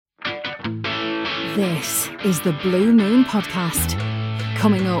This is the Blue Moon Podcast.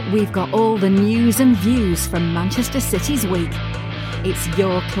 Coming up, we've got all the news and views from Manchester City's week. It's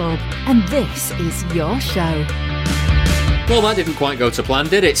your club, and this is your show. Well, that didn't quite go to plan,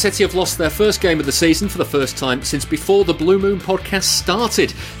 did it? City have lost their first game of the season for the first time since before the Blue Moon Podcast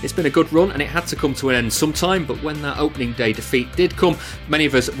started. It's been a good run and it had to come to an end sometime, but when that opening day defeat did come, many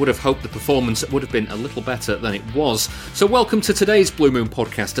of us would have hoped the performance would have been a little better than it was. So welcome to today's Blue Moon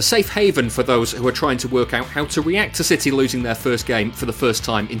Podcast, a safe haven for those who are trying to work out how to react to City losing their first game for the first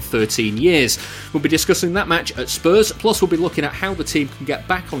time in 13 years. We'll be discussing that match at Spurs, plus we'll be looking at how the team can get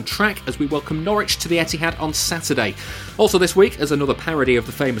back on track as we welcome Norwich to the Etihad on Saturday. Also this week, as another parody of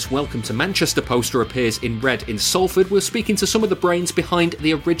the famous Welcome to Manchester poster appears in red in Salford, we're speaking to some of the brains behind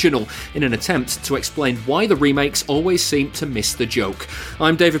the original in an attempt to explain why the remakes always seem to miss the joke.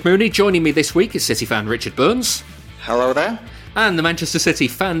 I'm David Mooney. Joining me this week is City fan Richard Burns. Hello there. And the Manchester City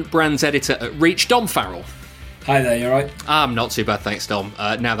fan brands editor at Reach, Dom Farrell. Hi there, you alright? I'm not too bad, thanks, Dom.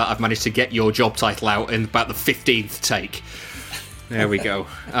 Now that I've managed to get your job title out in about the 15th take. There we go.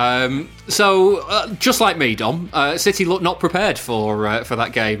 So, just like me, Dom, City looked not prepared for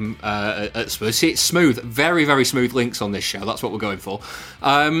that game at Spurs. It's smooth, very, very smooth links on this show. That's what we're going for.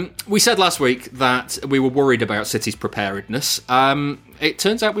 We said last week that we were worried about City's preparedness. It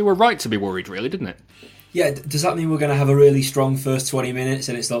turns out we were right to be worried, really, didn't it? Yeah, does that mean we're going to have a really strong first 20 minutes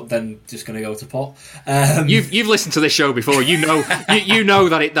and it's not then just going to go to pot? You've listened to this show before. You know you know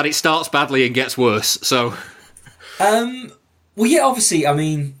that it starts badly and gets worse. So. Well, yeah, obviously, I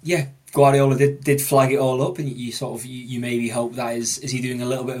mean, yeah, Guardiola did flag it all up, and you maybe hope that is he doing a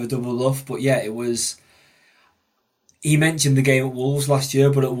little bit of a double bluff, but yeah, it was. He mentioned the game at Wolves last year,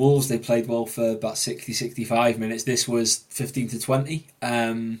 but at Wolves they played well for about 60-65 minutes. This was 15 to 20.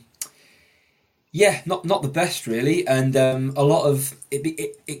 Yeah, not the best really, and a lot of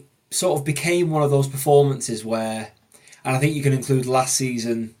it sort of became one of those performances where, and I think you can include last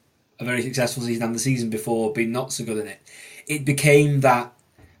season, a very successful season, and the season before being not so good in it. It became that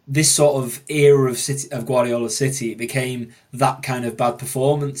this sort of era of Guardiola's City, it became that kind of bad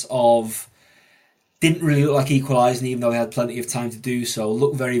performance of didn't really look like equalising even though they had plenty of time to do so,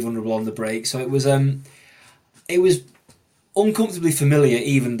 looked very vulnerable on the break. So it was uncomfortably familiar,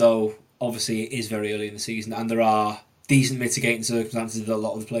 even though obviously it is very early in the season and there are decent mitigating circumstances that a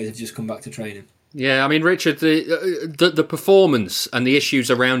lot of the players have just come back to training. Yeah, I mean, Richard, the performance and the issues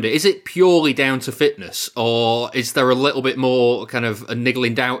around it, is it purely down to fitness, or is there a little bit more kind of a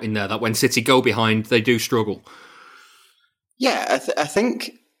niggling doubt in there that when City go behind, they do struggle? Yeah, I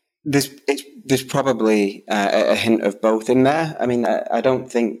think there's probably a hint of both in there. I mean, I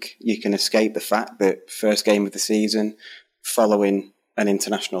don't think you can escape the fact that first game of the season, following an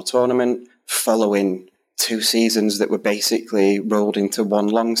international tournament, following 2 seasons that were basically rolled into one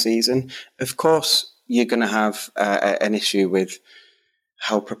long season. Of course, you're going to have an issue with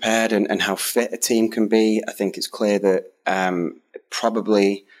how prepared and how fit a team can be. I think it's clear that it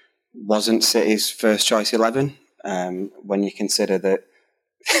probably wasn't City's first choice 11 when you consider that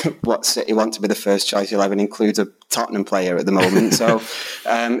what City want to be the first choice 11 includes a Tottenham player at the moment. So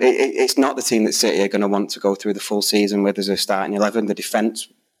it's not the team that City are going to want to go through the full season with as a starting 11. The defence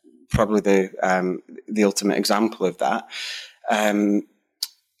probably the ultimate example of that.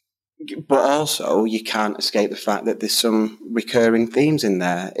 But also, you can't escape the fact that there's some recurring themes in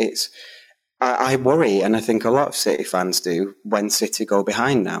there. I worry, and I think a lot of City fans do, when City go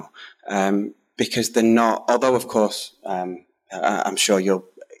behind now, because they're not. Although, of course, I'm sure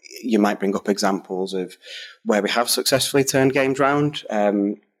you might bring up examples of where we have successfully turned games round,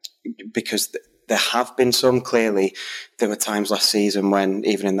 because there have been some. Clearly, there were times last season when,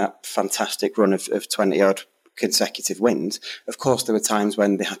 even in that fantastic run of 20-odd consecutive wins, of course, there were times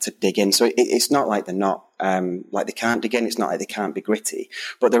when they had to dig in. So it's not like they're not, like they can't dig in. It's not like they can't be gritty.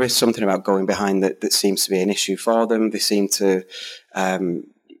 But there is something about going behind that seems to be an issue for them. They seem to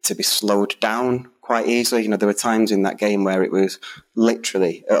be slowed down quite easily. You know, there were times in that game where it was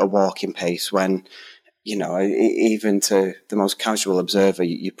literally at a walking pace when, you know, even to the most casual observer,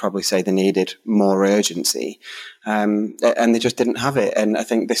 you'd probably say they needed more urgency. And they just didn't have it. And I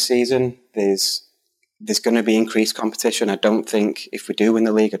think this season, there's going to be increased competition. I don't think, if we do win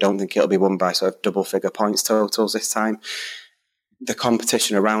the league, I don't think it'll be won by sort of double-figure points totals this time. The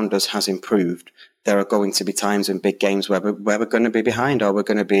competition around us has improved. There are going to be times in big games where we're going to be behind or we're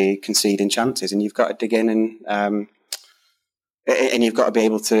going to be conceding chances, and you've got to dig in and you've got to be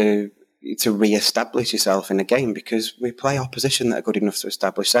able to re-establish yourself in a game, because we play opposition that are good enough to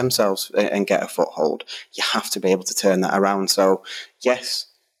establish themselves and get a foothold. You have to be able to turn that around. So, yes,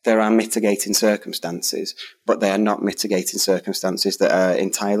 there are mitigating circumstances, but they are not mitigating circumstances that are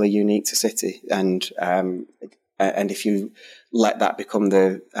entirely unique to City. And if you let that become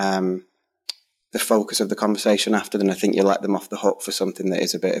the focus of the conversation after, then I think you let them off the hook for something that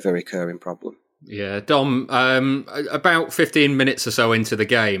is a bit of a recurring problem. Yeah, Dom, about 15 minutes or so into the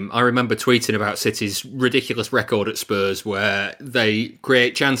game, I remember tweeting about City's ridiculous record at Spurs where they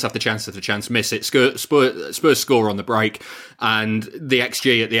create chance after chance after chance, miss it, Spurs score on the break, and the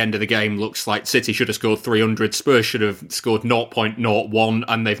XG at the end of the game looks like City should have scored 300, Spurs should have scored 0.01,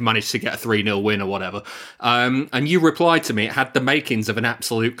 and they've managed to get a 3-0 win or whatever. And you replied to me, it had the makings of an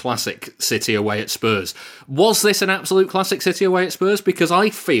absolute classic, City away at Spurs. Was this an absolute classic, City away at Spurs? Because I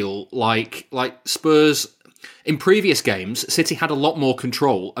feel like Spurs, in previous games, City had a lot more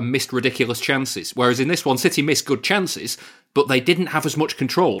control and missed ridiculous chances. Whereas in this one, City missed good chances, but they didn't have as much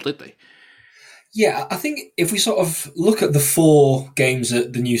control, did they? Yeah, I think if we sort of look at the 4 games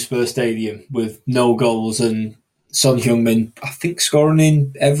at the new Spurs Stadium with no goals and Son Heung-min, I think, scoring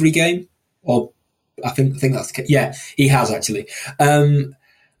in every game, or I think that's the case. Yeah, he has actually. There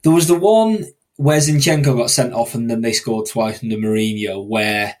was the one where Zinchenko got sent off and then they scored twice under Mourinho,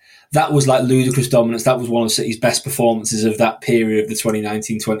 where that was like ludicrous dominance. That was one of City's best performances of that period of the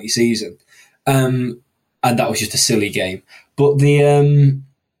 2019-20 season. And that was just a silly game. But the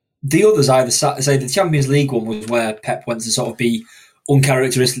others, either say the Champions League one was where Pep went to sort of be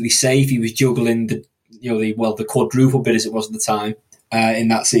uncharacteristically safe. He was juggling the quadruple bid as it was at the time in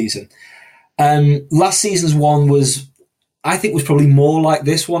that season. Last season's one was probably more like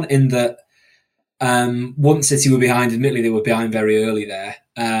this one in that once City were behind, admittedly they were behind very early there.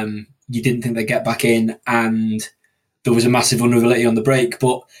 You didn't think they'd get back in, and there was a massive vulnerability on the break.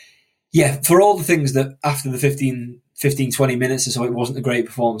 But yeah, for all the things that after the 15-20 minutes or so, it wasn't a great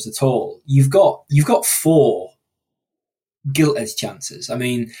performance at all. You've got 4 gilt-edged chances. I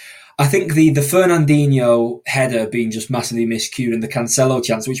mean, I think the Fernandinho header being just massively miscued, and the Cancelo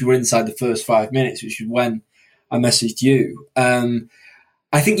chance, which were inside the first 5 minutes, which is when I messaged you.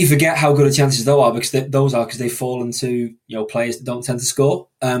 I think you forget how good a chances those are because they've fallen to players that don't tend to score.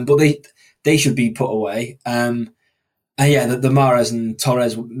 But they should be put away. And yeah, the Mahrez and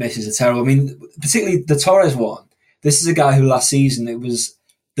Torres misses are terrible. I mean, particularly the Torres one. This is a guy who last season, it was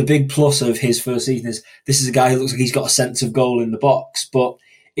the big plus of his first season is this is a guy who looks like he's got a sense of goal in the box. But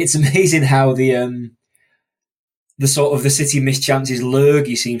it's amazing how the sort of the City missed chances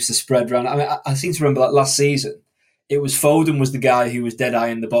lurgy seems to spread around. I mean, I seem to remember that last season, it was Foden was the guy who was dead eye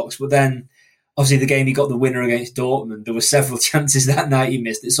in the box. But then, obviously, the game he got the winner against Dortmund, there were several chances that night he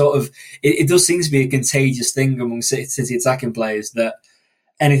missed. It does seem to be a contagious thing among City attacking players that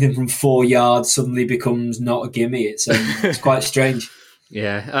anything from 4 yards suddenly becomes not a gimme. It's quite strange.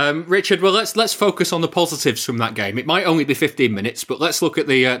 Yeah, Richard. Well, let's focus on the positives from that game. It might only be 15 minutes, but let's look at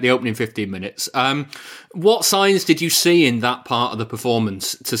the opening 15 minutes. What signs did you see in that part of the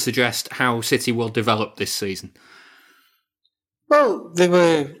performance to suggest how City will develop this season? Well, they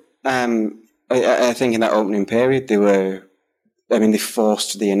were. I think in that opening period, they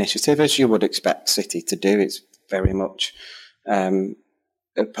forced the initiative as you would expect City to do. It's very much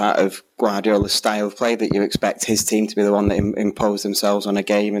a part of Guardiola's style of play that you expect his team to be the one that impose themselves on a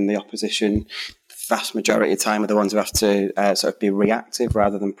game, and the opposition, the vast majority of the time, are the ones who have to sort of be reactive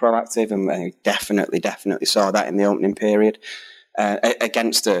rather than proactive, and I definitely saw that in the opening period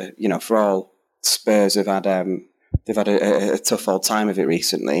against for all Spurs have had they've had a tough old time of it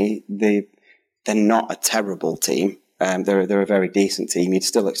recently. They're not a terrible team. They're a very decent team. You'd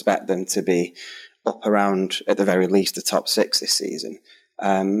still expect them to be up around, at the very least, the top 6 this season.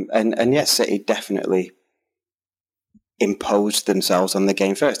 And yes, City definitely imposed themselves on the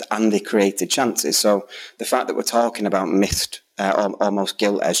game first, and they created chances. So the fact that we're talking about missed, almost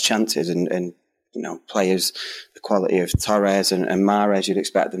gilt-edged chances, and players the quality of Torres and Mahrez, you'd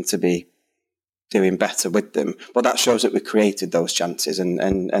expect them to be doing better with them. But that shows that we created those chances,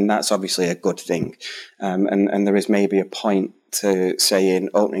 and that's obviously a good thing. And there is maybe a point to say in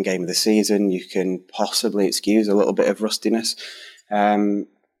opening game of the season, you can possibly excuse a little bit of rustiness. And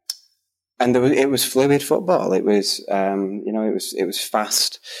it was fluid football. It was, it was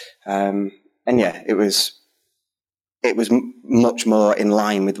fast. And yeah, it was much more in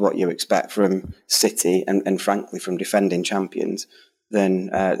line with what you expect from City and frankly from defending champions than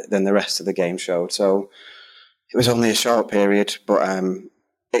the rest of the game showed. So it was only a short period, but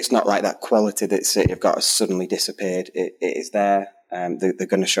it's not like that quality that City have got has suddenly disappeared. It is there. They're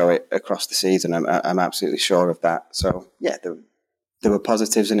going to show it across the season. I'm absolutely sure of that. So yeah, there were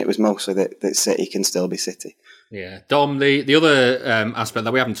positives, and it was mostly that City can still be City. Yeah, Dom. The other aspect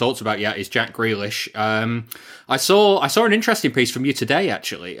that we haven't talked about yet is Jack Grealish. I saw an interesting piece from you today,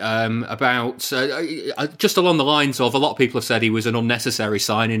 actually, about just along the lines of a lot of people have said he was an unnecessary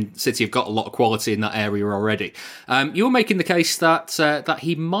signing. City have got a lot of quality in that area already. You were making the case that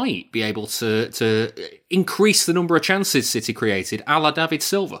he might be able to increase the number of chances City created, a la David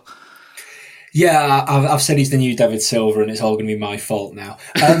Silva. Yeah, I've said he's the new David Silva, and it's all going to be my fault now.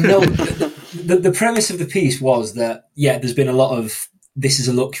 No, the premise of the piece was that, there's been a lot of, this is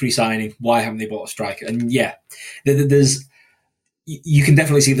a luxury signing, why haven't they bought a striker? And you can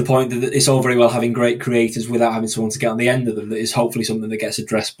definitely see the point that it's all very well having great creators without having someone to get on the end of them. That is hopefully something that gets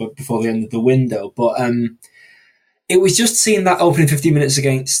addressed before the end of the window. But it was just seeing that opening 15 minutes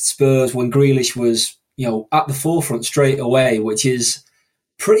against Spurs when Grealish was, at the forefront straight away, which is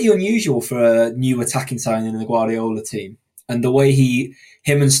pretty unusual for a new attacking signing in the Guardiola team. And the way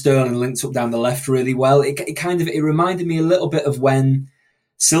him and Sterling linked up down the left really well, it reminded me a little bit of when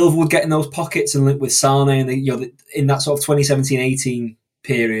Silva would get in those pockets and link with Sane, and in that sort of 2017-18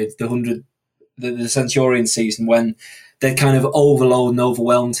 period, the Centurion season, when they'd kind of overload and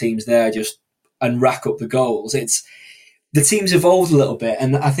overwhelm teams there and rack up the goals. The team's evolved a little bit,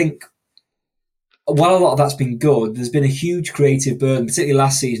 and I think while a lot of that's been good, there's been a huge creative burden, particularly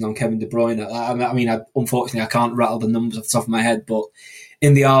last season on Kevin De Bruyne. Unfortunately, I can't rattle the numbers off the top of my head, but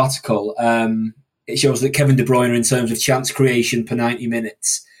in the article, it shows that Kevin De Bruyne, in terms of chance creation per 90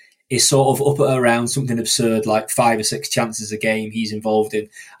 minutes, is sort of up at around something absurd, like 5 or 6 chances a game he's involved in,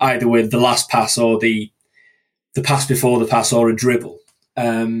 either with the last pass or the pass before the pass or a dribble.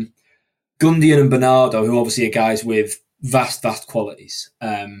 Gundogan and Bernardo, who obviously are guys with vast qualities,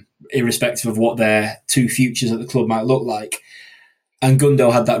 irrespective of what their two futures at the club might look like. And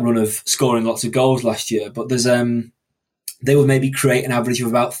Gundo had that run of scoring lots of goals last year, but there's they would maybe create an average of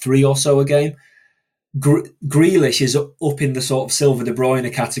about 3 or so a game. Grealish is up in the sort of Silva De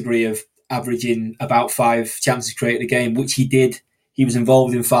Bruyne category of averaging about 5 chances created a game, which he did. He was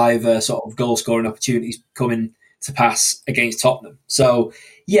involved in 5 sort of goal scoring opportunities coming to pass against Tottenham. So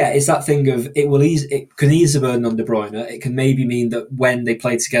it's that thing of it can ease the burden on De Bruyne. It can maybe mean that when they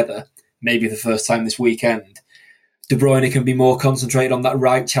play together, maybe the first time this weekend, De Bruyne can be more concentrated on that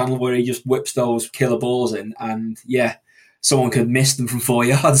right channel where he just whips those killer balls in, and someone could miss them from 4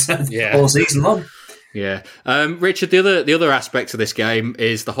 yards all season long. Yeah, Richard. The other aspect of this game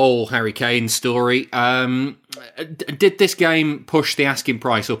is the whole Harry Kane story. Did this game push the asking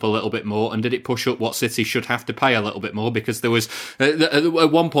price up a little bit more, and did it push up what City should have to pay a little bit more? Because there was at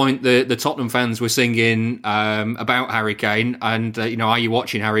one point the Tottenham fans were singing about Harry Kane, and are you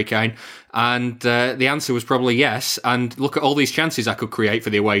watching Harry Kane? And the answer was probably yes. And look at all these chances I could create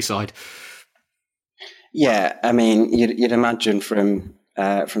for the away side. Yeah, I mean, you'd imagine from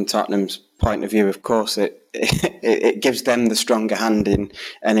Tottenham's point of view, of course, it gives them the stronger hand in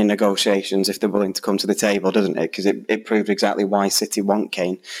any negotiations if they're willing to come to the table, doesn't it? Because it proved exactly why City want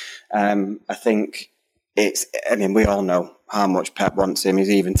Kane. I think we all know how much Pep wants him.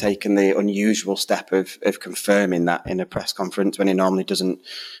 He's even taken the unusual step of confirming that in a press conference when he normally doesn't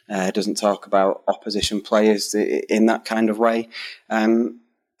talk about opposition players in that kind of way.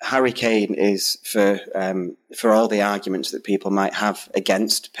 Harry Kane is, for all the arguments that people might have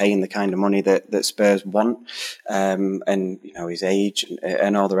against paying the kind of money that Spurs want, and his age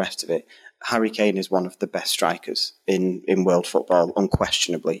and all the rest of it, Harry Kane is one of the best strikers in world football,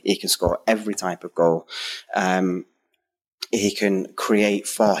 unquestionably. He can score every type of goal. He can create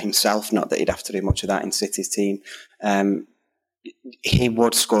for himself, not that he'd have to do much of that in City's team. He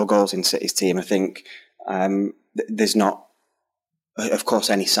would score goals in City's team. I think there's not... Of course,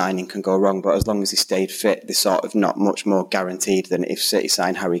 any signing can go wrong, but as long as he stayed fit, there's sort of not much more guaranteed than if City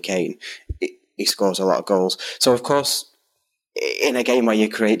sign Harry Kane. He scores a lot of goals. So, of course, in a game where you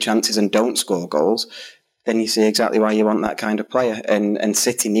create chances and don't score goals, then you see exactly why you want that kind of player. And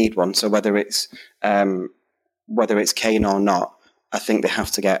City need one. So whether it's Kane or not, I think they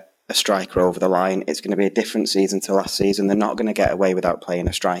have to get a striker over the line. It's going to be a different season to last season. They're not going to get away without playing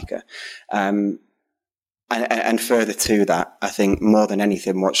a striker. And further to that, I think more than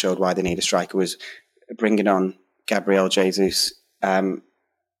anything, what showed why they need a striker was bringing on Gabriel Jesus.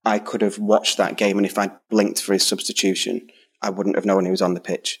 I could have watched that game, and if I'd blinked for his substitution, I wouldn't have known he was on the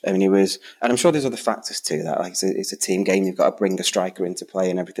pitch. I mean, he was, and I'm sure there's other factors to that. Like it's a team game; you've got to bring a striker into play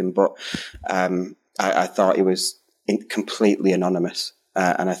and everything. But I thought he was completely anonymous,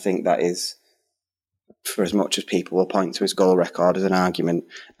 and I think that is, for as much as people will point to his goal record as an argument,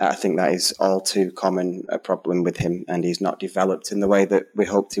 I think that is all too common a problem with him, and he's not developed in the way that we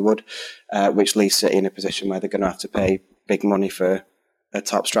hoped he would, which leaves City in a position where they're going to have to pay big money for a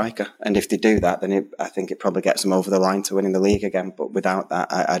top striker. And if they do that, then I think it probably gets them over the line to winning the league again. But without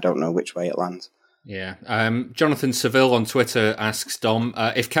that, I don't know which way it lands. Yeah. Jonathan Seville on Twitter asks Dom,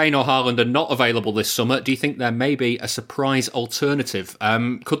 if Kane or Haaland are not available this summer, do you think there may be a surprise alternative?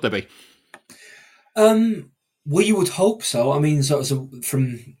 Could there be? Well, you would hope so. I mean, so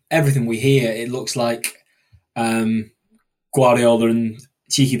from everything we hear, it looks like Guardiola and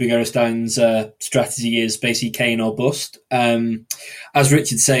Txiki Begiristain's strategy is basically Kane or bust. As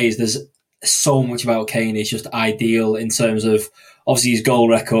Richard says, there's so much about Kane is just ideal in terms of obviously his goal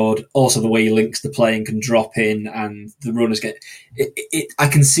record, also the way he links the play and can drop in, and the runners get it. I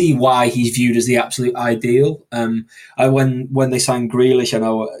can see why he's viewed as the absolute ideal. When they signed Grealish, I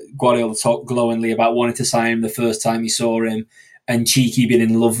know Guardiola talked glowingly about wanting to sign him the first time he saw him, and Txiki being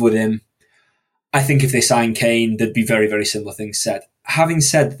in love with him. I think if they sign Kane, there'd be very, very similar things said. Having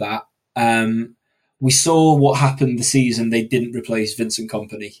said that, we saw what happened the season they didn't replace Vincent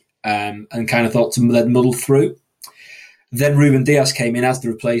Kompany, and kind of thought they'd muddle through. Then Ruben Dias came in as the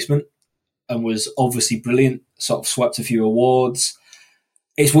replacement and was obviously brilliant, sort of swept a few awards.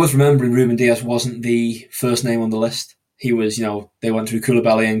 It's worth remembering Ruben Dias wasn't the first name on the list. He was, they went through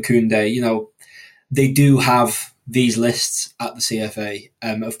Koulibaly and Koundé. They do have these lists at the CFA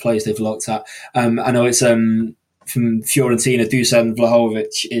of players they've looked at. I know it's from Fiorentina, Dusan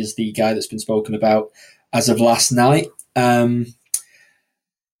Vlahovic is the guy that's been spoken about as of last night. There'll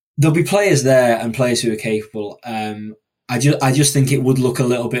be players there and players who are capable. I just think it would look a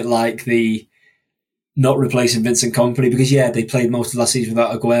little bit like the not replacing Vincent Kompany because, they played most of last season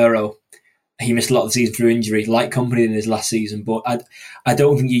without Aguero. He missed a lot of the season through injury, like Kompany in his last season. But I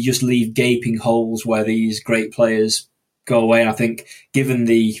don't think you just leave gaping holes where these great players go away. And I think given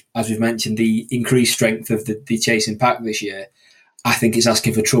as we've mentioned, the increased strength of the chasing pack this year, I think it's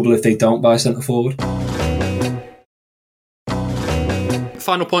asking for trouble if they don't buy centre forward.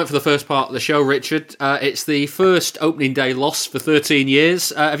 Final point for the first part of the show, Richard. It's the first opening day loss for 13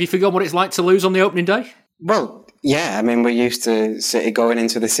 years. Have you forgotten what it's like to lose on the opening day? Well, yeah. I mean, we're used to City going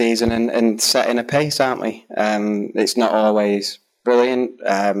into the season and setting a pace, aren't we? It's not always brilliant.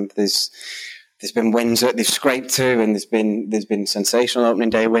 There's been wins that they've scraped to, and there's been sensational opening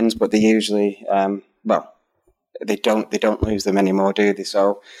day wins, but they usually, they don't lose them anymore, do they?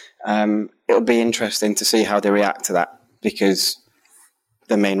 So it'll be interesting to see how they react to that because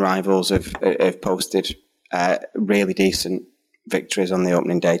the main rivals have posted really decent victories on the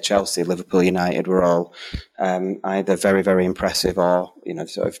opening day. Chelsea, Liverpool, United were all either very, very impressive or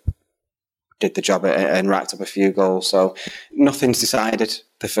sort of did the job and racked up a few goals. So nothing's decided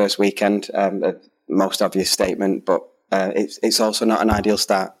the first weekend. Most obvious statement, but it's also not an ideal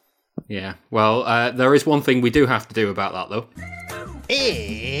start. Yeah, well, there is one thing we do have to do about that, though.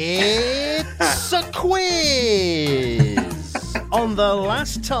 It's a quiz on the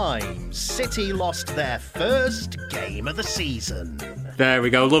last time City lost their first game of the season. There we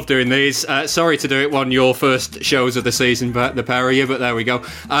go. Love doing these. Sorry to do it on your first shows of the season, the pair of you, but there we go.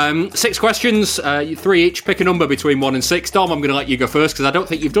 6 questions, 3 each. Pick a number between 1 and 6. Dom, I'm going to let you go first because I don't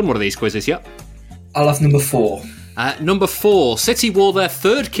think you've done one of these quizzes yet. I'll have number 4. Number 4. City wore their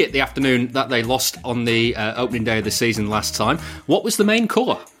third kit the afternoon that they lost on the opening day of the season last time. What was the main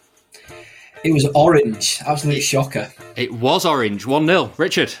colour? It was orange. Absolute shocker. It was orange. 1-0.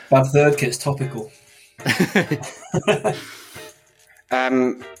 Richard? Bad third kit's topical.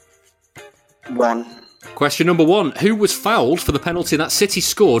 1. Question number 1. Who was fouled for the penalty that City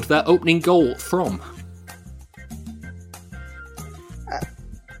scored their opening goal from?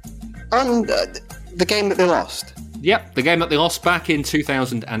 On the game that they lost? Yep, the game that they lost back in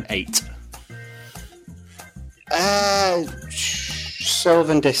 2008.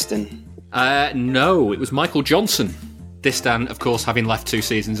 Sylvain Distin. No, it was Michael Johnson. Distin, of course, having left 2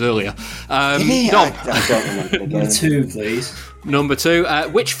 seasons earlier. I don't remember the game. Number 2, please. Number 2.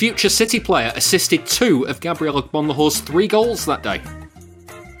 Which future City player assisted 2 of Gabriel Agbonlaho's 3 goals that day?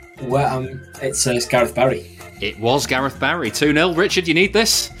 Well, it's Gareth Barry. It was Gareth Barry. 2-0. Richard, you need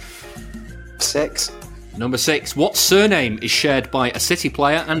this? 6. Number 6. What surname is shared by a City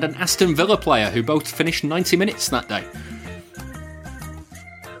player and an Aston Villa player who both finished 90 minutes that day?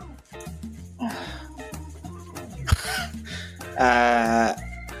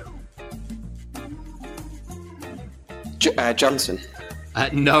 Johnson.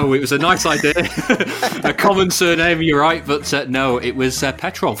 No, it was a nice idea. A common surname, you're right, but no, it was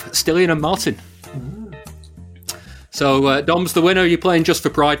Petrov, Stilian and Martin. So, Dom's the winner. You're playing just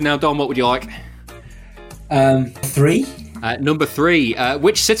for pride now. Dom, what would you like? 3. Number 3.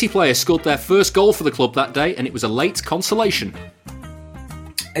 Which City player scored their first goal for the club that day, and it was a late consolation?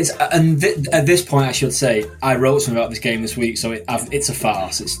 At this point, I should say, I wrote something about this game this week, so it's a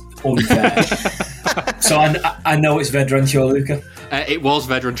farce. It's unfair. So I know it's Vedran Chorluka. It was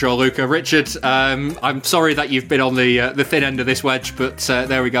Vedran Chorluka. Richard, I'm sorry that you've been on the thin end of this wedge, but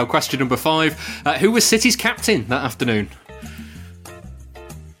there we go. Question number 5. Who was City's captain that afternoon?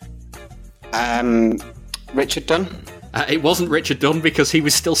 Richard Dunn. It wasn't Richard Dunn because he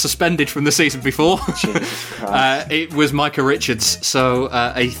was still suspended from the season before. It was Micah Richards. So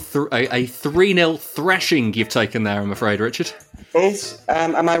a 3-0 thrashing you've taken there, I'm afraid, Richard.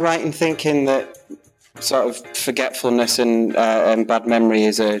 Am I right in thinking that sort of forgetfulness and bad memory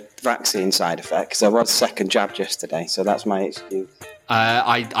is a vaccine side effect? Because I was second jabbed yesterday, so that's my excuse.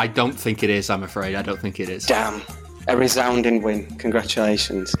 I don't think it is, I'm afraid. I don't think it is. Damn. A resounding win.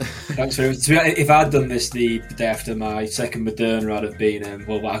 Congratulations. Thanks very much. If I'd done this the day after my second Moderna, I'd have been,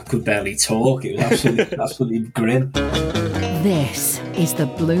 well, I could barely talk. It was absolutely grim. This is the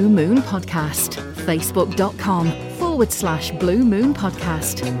Blue Moon Podcast. Facebook.com/Blue Moon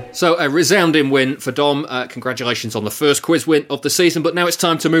Podcast. So a resounding win for Dom. Congratulations on the first quiz win of the season, but now it's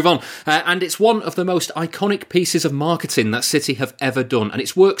time to move on. And it's one of the most iconic pieces of marketing that City have ever done. And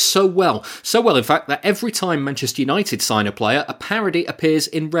it's worked so well in fact, that every time Manchester United sign a player, a parody appears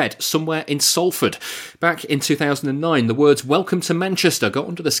in red somewhere in Salford. Back in 2009, the words "Welcome to Manchester" got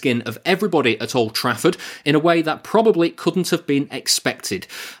under the skin of everybody at Old Trafford in a way that probably couldn't have been expected.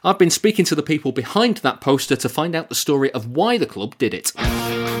 I've been speaking to the people behind that poster to find out the story of why the club did it.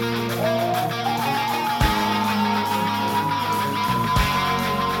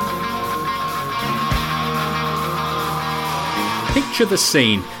 Picture the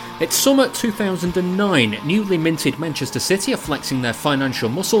scene. It's summer 2009. Newly minted Manchester City are flexing their financial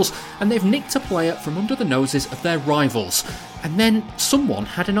muscles, and they've nicked a player from under the noses of their rivals. And then someone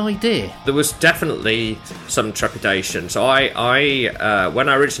had an idea. There was definitely some trepidation. So I when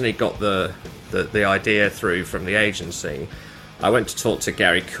I originally got the idea through from the agency, I went to talk to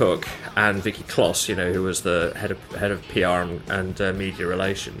Gary Cook and Vicky Kloss, who was the head of PR and media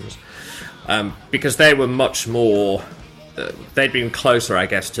relations, because they were much more. They'd been closer, I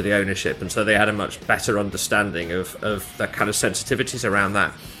guess, to the ownership, and so they had a much better understanding of the kind of sensitivities around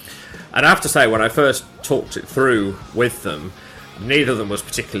that. And I have to say, when I first talked it through with them, neither of them was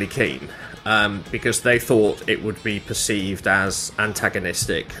particularly keen, because they thought it would be perceived as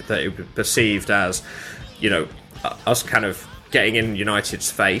antagonistic, that it would be perceived as, us kind of getting in United's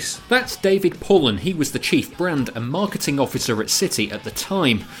face. That's David Pullen. He was the chief brand and marketing officer at City at the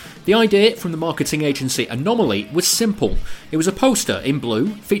time. The idea from the marketing agency Anomaly was simple. It was a poster in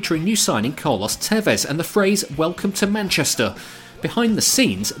blue featuring new signing Carlos Tevez and the phrase "Welcome to Manchester." Behind the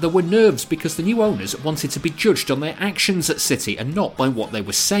scenes, there were nerves because the new owners wanted to be judged on their actions at City and not by what they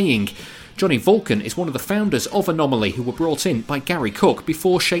were saying. Johnny Vulcan is one of the founders of Anomaly, who were brought in by Gary Cook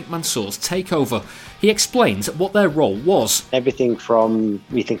before Sheikh Mansour's takeover. He explains what their role was. Everything from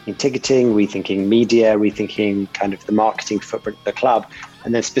rethinking ticketing, rethinking media, rethinking kind of the marketing footprint of the club,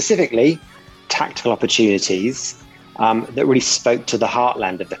 and then specifically tactical opportunities that really spoke to the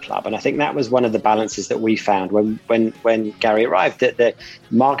heartland of the club. And I think that was one of the balances that we found when Gary arrived, that the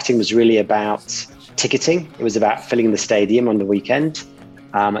marketing was really about ticketing. It was about filling the stadium on the weekend.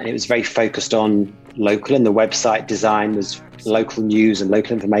 And it was very focused on local, and the website design was local news and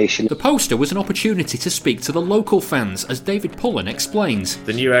local information. The poster was an opportunity to speak to the local fans, as David Pullen explains.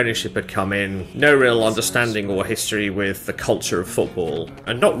 The new ownership had come in, no real understanding or history with the culture of football,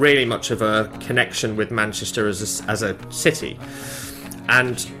 and not really much of a connection with Manchester as a city.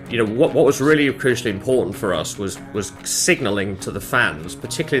 And what was really crucially important for us was signalling to the fans,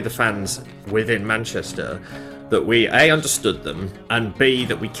 particularly the fans within Manchester, that we A, understood them, and B,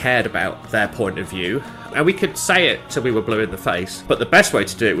 that we cared about their point of view. And we could say it till we were blue in the face, but the best way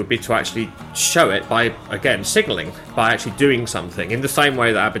to do it would be to actually show it by, again, signalling, by actually doing something, in the same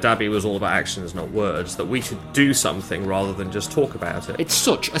way that Abu Dhabi was all about actions, not words, that we should do something rather than just talk about it. It's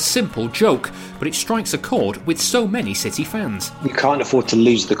such a simple joke, but it strikes a chord with so many City fans. You can't afford to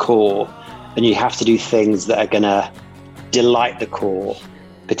lose the core, and you have to do things that are going to delight the core,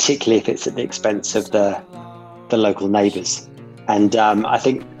 particularly if it's at the expense of the local neighbours. And I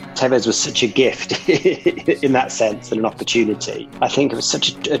think Tevez was such a gift in that sense, and an opportunity. I think it was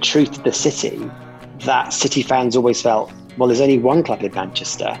such a truth to the city that City fans always felt, well, there's only one club in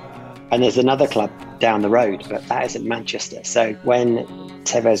Manchester and there's another club down the road, but that isn't Manchester. So when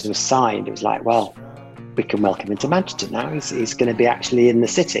Tevez was signed, it was like, well, we can welcome him to Manchester now. He's going to be actually in the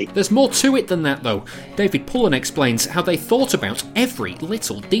city. There's more to it than that, though. David Pullen explains how they thought about every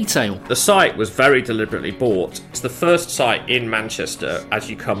little detail. The site was very deliberately bought. It's the first site in Manchester as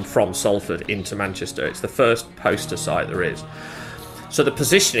you come from Salford into Manchester. It's the first poster site there is. So the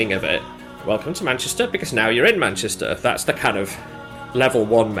positioning of it, welcome to Manchester, because now you're in Manchester. That's the kind of level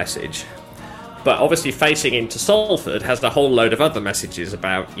 1 message. But obviously facing into Salford has a whole load of other messages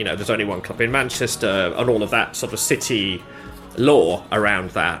about, there's only one club in Manchester and all of that sort of city lore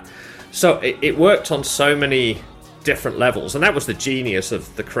around that. So it worked on so many different levels, and that was the genius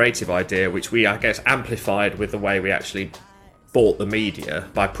of the creative idea, which we, I guess, amplified with the way we actually bought the media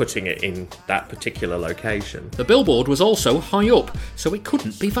by putting it in that particular location. The billboard was also high up, so it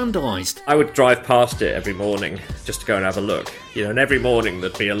couldn't be vandalised. I would drive past it every morning just to go and have a look, and every morning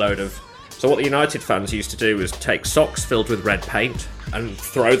there'd be a load of... So what the United fans used to do was take socks filled with red paint and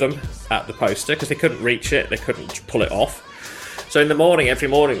throw them at the poster because they couldn't reach it, they couldn't pull it off. So in the morning, every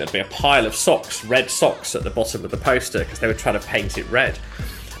morning, there'd be a pile of socks, red socks at the bottom of the poster because they were trying to paint it red.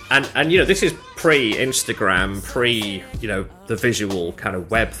 And this is pre-Instagram, the visual kind of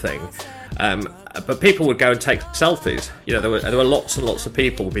web thing. But people would go and take selfies. There were lots and lots of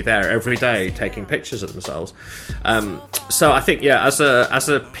people would be there every day taking pictures of themselves. So I think, as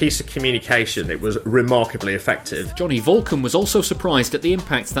a piece of communication, it was remarkably effective. Johnny Vulcan was also surprised at the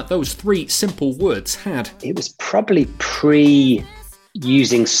impact that those 3 simple words had. It was probably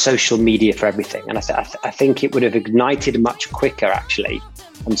using social media for everything, and I think it would have ignited much quicker actually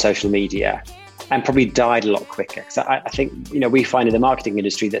on social media, and probably died a lot quicker. So I think we find in the marketing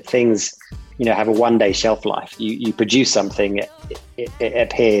industry that things have a 1-day shelf life. You produce something, it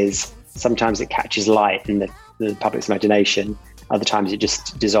appears. Sometimes it catches light in the public's imagination. Other times it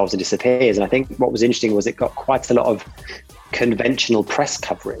just dissolves and disappears. And I think what was interesting was it got quite a lot of conventional press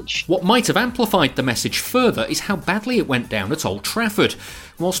coverage. What might have amplified the message further is how badly it went down at Old Trafford.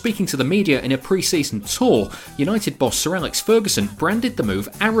 While speaking to the media in a pre-season tour, United boss Sir Alex Ferguson branded the move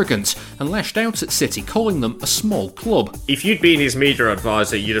arrogant and lashed out at City, calling them a small club. If you'd been his media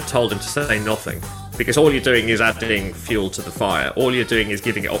advisor, you'd have told him to say nothing, because all you're doing is adding fuel to the fire. All you're doing is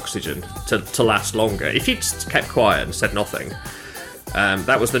giving it oxygen to last longer. If you'd kept quiet and said nothing,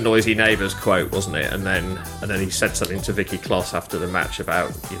 that was the noisy neighbours quote, wasn't it? And then he said something to Vicky Kloss after the match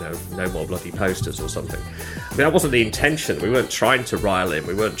about, no more bloody posters or something. I mean, that wasn't the intention. We weren't trying to rile him.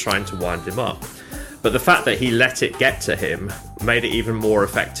 We weren't trying to wind him up. But the fact that he let it get to him made it even more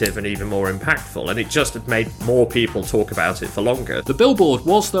effective and even more impactful, and it just made more people talk about it for longer. The billboard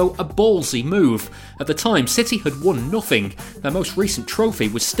was, though, a ballsy move. At the time, City had won nothing. Their most recent trophy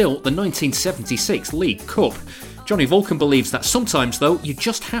was still the 1976 League Cup. Johnny Vulcan believes that sometimes, though, you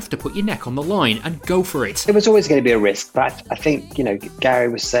just have to put your neck on the line and go for it. It was always going to be a risk, but I think, Gary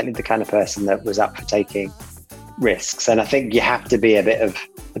was certainly the kind of person that was up for taking risks. And I think you have to be a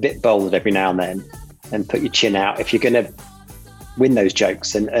bit bold every now and then and put your chin out if you're going to win those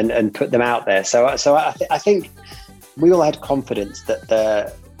jokes and put them out there. So I think we all had confidence that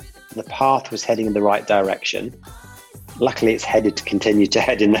the path was heading in the right direction. Luckily, it's headed to continue to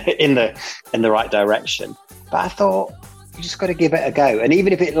head in the right direction. But I thought, you just got to give it a go. And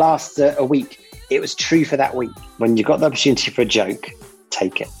even if it lasts a week, it was true for that week. When you got the opportunity for a joke,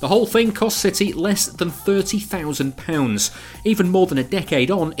 take it. The whole thing cost City less than £30,000. Even more than a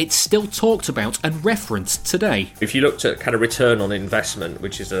decade on, it's still talked about and referenced today. If you looked at kind of return on investment,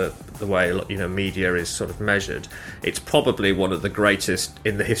 which is the way media is sort of measured, it's probably one of the greatest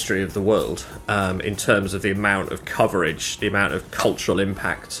in the history of the world in terms of the amount of coverage, the amount of cultural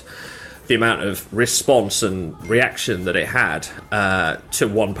impact, the amount of response and reaction that it had to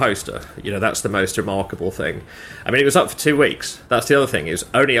one poster. That's the most remarkable thing. I mean, it was up for 2 weeks. That's the other thing. It was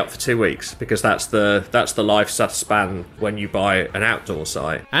only up for 2 weeks because that's the lifespan when you buy an outdoor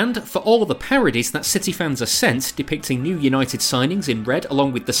site. And for all of the parodies that City fans are sent depicting new United signings in red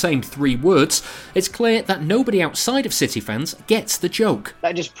along with the same 3 words, it's clear that nobody outside of City fans gets the joke.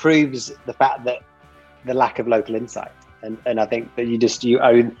 That just proves the fact that the lack of local insight. And I think that you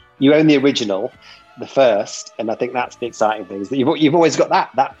own the original, the first, and I think that's the exciting thing. Is that you've always got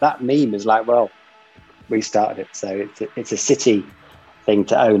that meme is like, well, we started it, so it's a City thing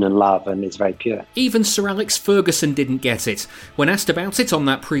to own and love, and it's very pure. Even Sir Alex Ferguson didn't get it. When asked about it on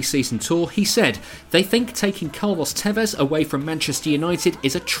that pre-season tour, he said they think taking Carlos Tevez away from Manchester United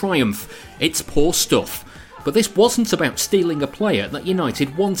is a triumph. It's poor stuff. But this wasn't about stealing a player that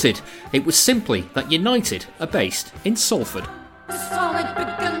United wanted. It was simply that United are based in Salford. Solid big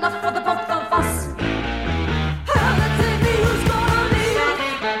enough for the both of us.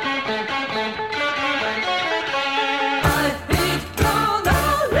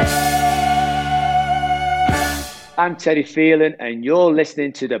 I'm Terry Phelan and you're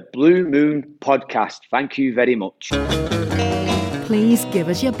listening to the Blue Moon Podcast. Thank you very much. Please give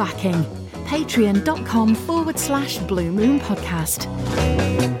us your backing. Patreon.com/Blue Moon Podcast.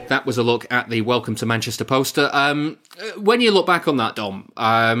 that was a look at the Welcome to Manchester poster. When you look back on that, Dom,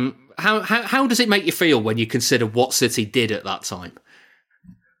 how does it make you feel when you consider what City did at that time?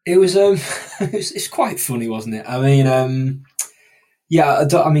 It was it's quite funny, wasn't it? I mean,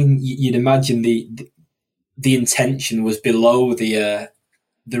 you'd imagine the intention was below the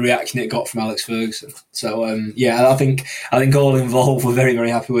reaction it got from Alex Ferguson. So I think all involved were very,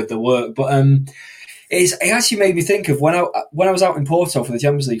 very happy with the work. But it actually made me think of when I was out in Porto for the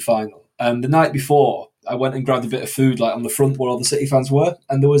Champions League final. The night before, I went and grabbed a bit of food like on the front where all the City fans were,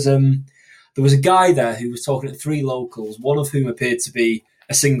 and there was a guy there who was talking to three locals, one of whom appeared to be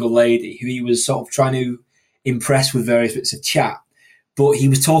a single lady who he was sort of trying to impress with various bits of chat. But he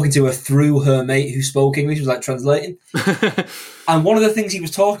was talking to her through her mate who spoke English, was like translating. And one of the things he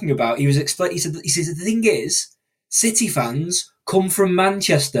was talking about, he said, the thing is, City fans come from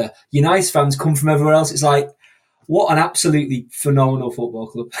Manchester, United fans come from everywhere else. It's like, what an absolutely phenomenal football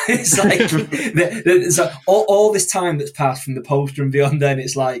club. It's like, all this time that's passed from the poster and beyond then,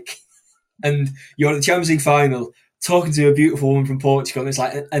 it's like, and you're at the Champions League final, talking to a beautiful woman from Portugal, and it's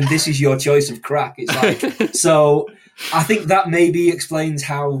like, and this is your choice of crack. It's like, so I think that maybe explains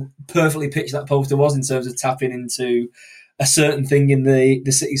how perfectly pitched that poster was in terms of tapping into a certain thing in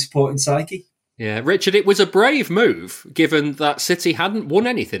the City supporting psyche. Yeah, Richard, it was a brave move, given that City hadn't won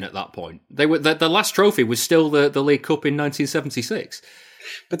anything at that point. They were the last trophy was still the League Cup in 1976.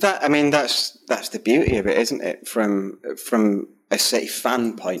 But that's the beauty of it, isn't it? From a City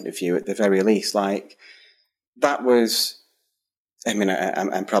fan point of view, at the very least, like that was. I mean,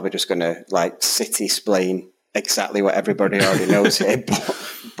 I'm probably just going to like City explain exactly what everybody already knows here,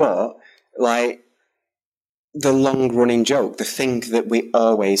 but like the long running joke, the thing that we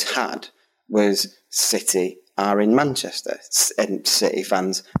always had was City are in Manchester and City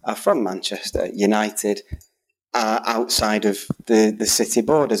fans are from Manchester. United are outside of the City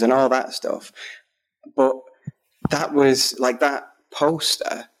borders and all that stuff. But that was like that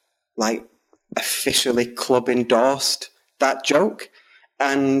poster, like officially club endorsed that joke.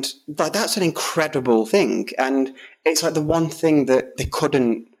 And like, that's an incredible thing. And it's like the one thing that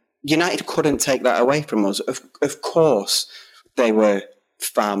United couldn't take that away from us. Of course, they were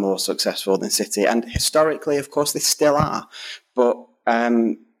far more successful than City. And historically, of course, they still are. But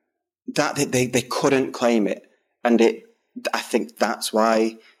that they couldn't claim it. And I think that's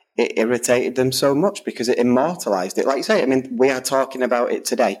why it irritated them so much, because it immortalised it. Like you say, I mean, we are talking about it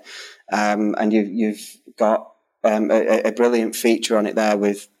today. And you've got a brilliant feature on it there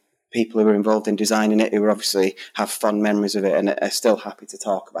with people who were involved in designing it, who obviously have fond memories of it and are still happy to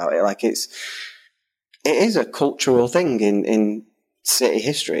talk about it. Like it is a cultural thing in City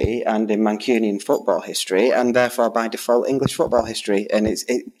history and in Mancunian football history, and therefore by default English football history. And it's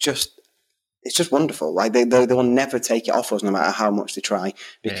just wonderful. Like they will never take it off us, no matter how much they try,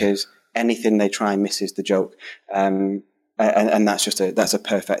 because anything they try misses the joke. And that's a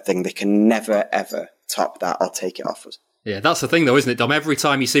perfect thing. They can never ever top that or take it off us. Yeah, that's the thing though, isn't it, Dom? Every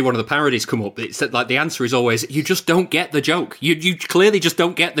time you see one of the parodies come up, it's like the answer is always, you just don't get the joke. You clearly just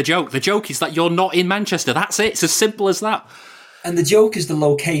don't get the joke. The joke is that you're not in Manchester. That's it. It's as simple as that. And the joke is the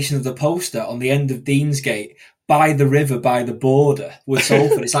location of the poster on the end of Deansgate, by the river, by the border with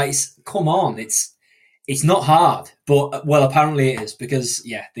Salford. It's like, come on, it's not hard, but well, apparently it is, because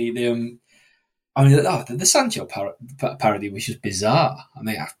the Sancho parody was just bizarre. I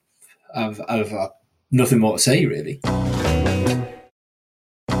mean, I've nothing more to say, really.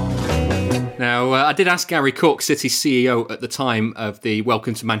 Now, I did ask Gary Cook, City's CEO at the time of the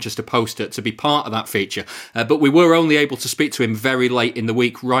Welcome to Manchester poster, to be part of that feature, but we were only able to speak to him very late in the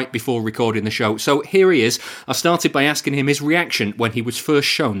week, right before recording the show. So here he is. I started by asking him his reaction when he was first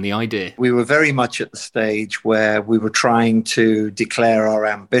shown the idea. We were very much at the stage where we were trying to declare our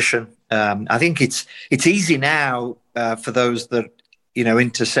ambition. I think it's easy now for those that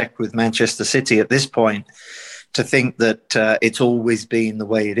intersect with Manchester City at this point to think that it's always been the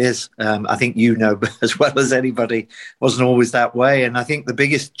way it is. I think as well as anybody, wasn't always that way. And I think the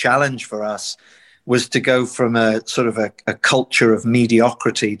biggest challenge for us was to go from a sort of a culture of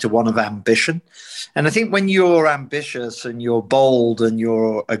mediocrity to one of ambition. And I think when you're ambitious and you're bold and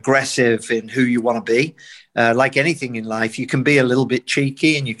you're aggressive in who you want to be, like anything in life, you can be a little bit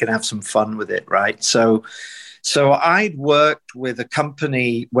cheeky and you can have some fun with it, right? So I'd worked with a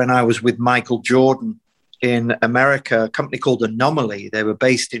company when I was with Michael Jordan in America, a company called Anomaly. They were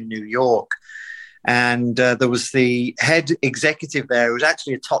based in New York. And there was the head executive there who was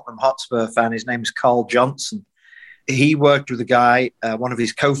actually a Tottenham Hotspur fan. His name's Carl Johnson. He worked with a guy, one of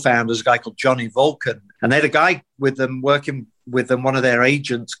his co-founders, a guy called Johnny Vulcan. And they had a guy with them, working with them, one of their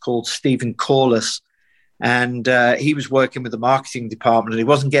agents called Stephen Corliss, And he was working with the marketing department, and he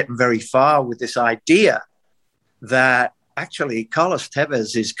wasn't getting very far with this idea that actually Carlos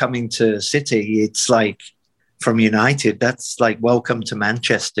Tevez is coming to City. It's like from United, that's like welcome to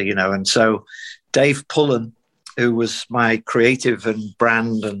Manchester, you know. And so Dave Pullen, who was my creative and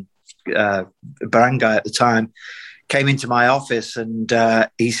brand guy at the time, came into my office and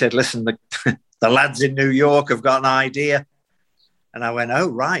he said, listen, the lads in New York have got an idea. And I went, oh,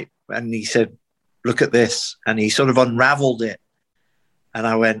 right. And he said, look at this. And he sort of unraveled it. And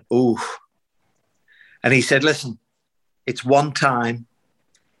I went, ooh. And he said, listen, it's one time.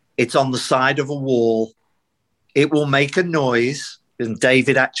 It's on the side of a wall. It will make a noise. And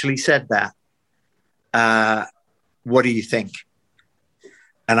David actually said that. What do you think?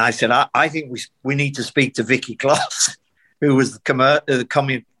 And I said, I think we need to speak to Vicky Kloss, who was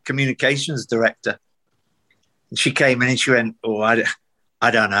the communications director. And she came in and she went, oh,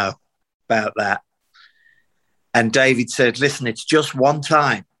 I don't know about that. And David said, listen, it's just one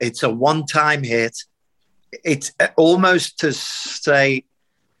time. It's a one-time hit. It's almost to say,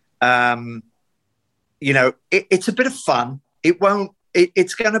 you know, it's a bit of fun.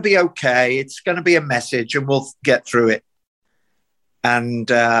 It's going to be okay. It's going to be a message and we'll get through it. And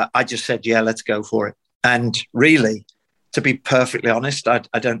I just said, yeah, let's go for it. And really, to be perfectly honest, I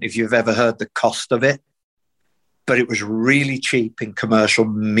don't know if you've ever heard the cost of it, but it was really cheap in commercial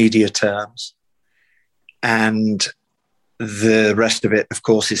media terms. And the rest of it, of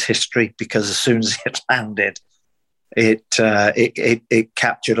course, is history, because as soon as it landed, it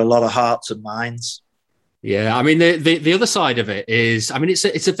captured a lot of hearts and minds. Yeah, I mean, the other side of it is, I mean,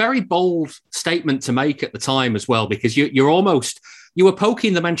 it's a very bold statement to make at the time as well, because you were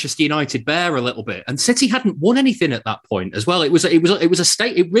poking the Manchester United bear a little bit, and City hadn't won anything at that point as well. It really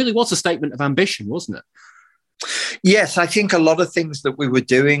was a statement of ambition, wasn't it? Yes, I think a lot of things that we were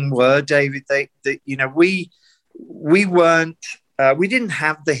doing were, David. You know, we weren't, we didn't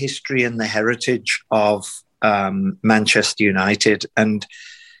have the history and the heritage of Manchester United, and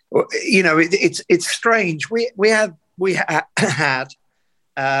you know, it's strange. We had,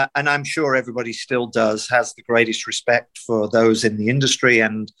 and I'm sure everybody still has the greatest respect for those in the industry.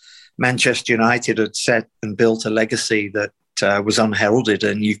 And Manchester United had set and built a legacy that was unheralded,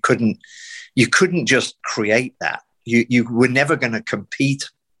 and you couldn't just create that. You were never going to compete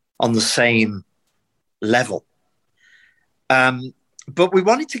on the same level. But we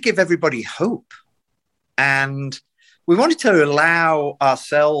wanted to give everybody hope, and we wanted to allow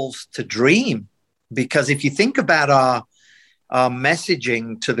ourselves to dream, because if you think about our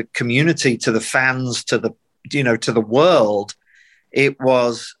messaging to the community, to the fans, to the world, it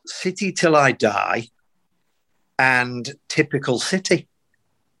was City till I die and typical City.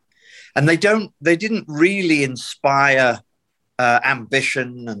 And they didn't really inspire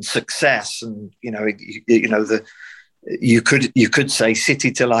ambition and success. And you could say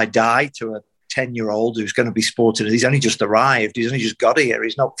City till I die to a 10-year-old who's going to be sported. He's only just arrived. He's only just got here.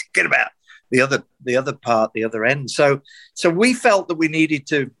 He's not thinking about the other part, the other end. So we felt that we needed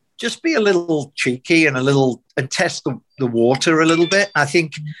to just be a little cheeky and test the water a little bit. I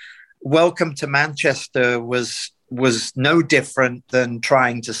think Welcome to Manchester was no different than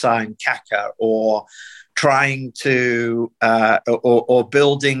trying to sign Kaka or trying to or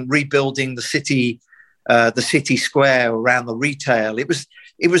rebuilding the city square around the retail. It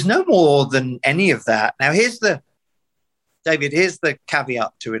was no more than any of that. Now here's the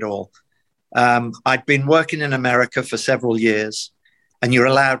caveat to it all. I'd been working in America for several years, and you're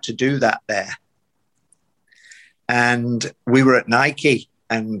allowed to do that there. And we were at Nike,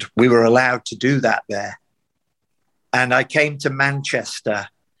 and we were allowed to do that there. And I came to Manchester,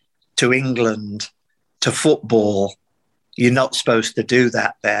 to England, to football. You're not supposed to do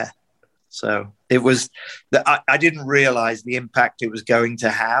that there. So it was that I didn't realize the impact it was going to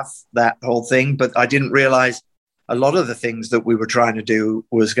have, that whole thing, but I didn't realize a lot of the things that we were trying to do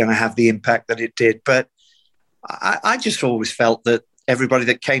was going to have the impact that it did. But I just always felt that everybody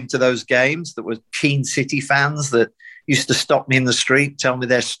that came to those games, that were keen City fans, that used to stop me in the street, tell me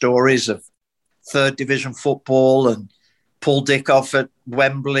their stories of third division football and Paul Dickoff at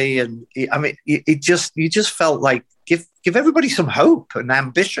Wembley. And I mean, you just felt like give everybody some hope and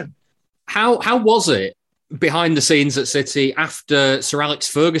ambition. How was it behind the scenes at City after Sir Alex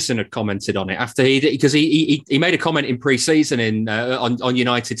Ferguson had commented on it? After because he made a comment in pre-season on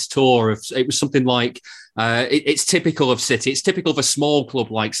United's tour. It was something like it's typical of City. It's typical of a small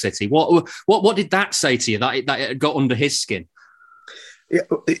club like City. What did that say to you that it got under his skin?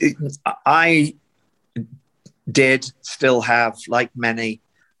 I did still have, like many,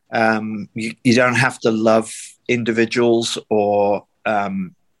 you don't have to love individuals or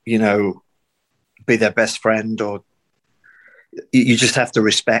be their best friend, or you just have to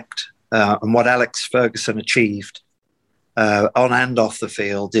respect. And what Alex Ferguson achieved on and off the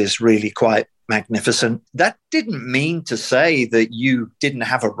field is really quite magnificent. That didn't mean to say that you didn't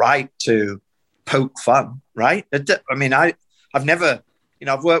have a right to poke fun, right? I mean, I've never,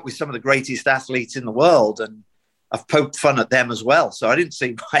 I've worked with some of the greatest athletes in the world, and I've poked fun at them as well. So I didn't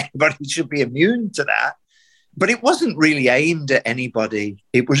see why anybody should be immune to that. But it wasn't really aimed at anybody.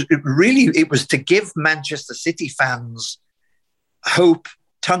 It was to give Manchester City fans hope,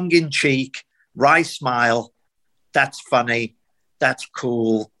 tongue-in-cheek, wry smile. That's funny. That's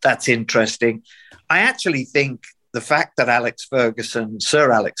cool. That's interesting. I actually think the fact that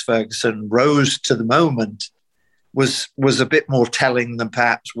Sir Alex Ferguson, rose to the moment was a bit more telling than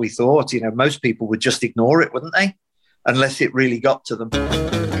perhaps we thought. Most people would just ignore it, wouldn't they? Unless it really got to them.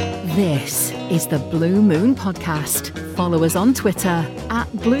 This is the Blue Moon Podcast. Follow us on Twitter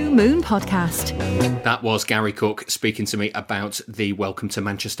 @Blue Moon Podcast. That was Gary Cook speaking to me about the Welcome to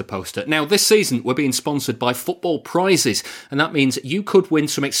Manchester poster. Now, this season we're being sponsored by Football Prizes, and that means you could win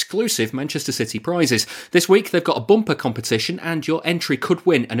some exclusive Manchester City prizes. This week they've got a bumper competition, and your entry could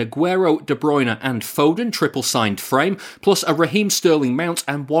win an Aguero, De Bruyne and Foden triple signed frame, plus a Raheem Sterling mount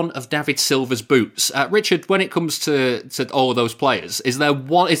and one of David Silva's boots. Richard, when it comes to all of those players, is there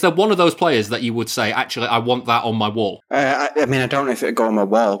one of those players that you would say, actually, I want that on my wall? I mean, I don't know if it'd go on my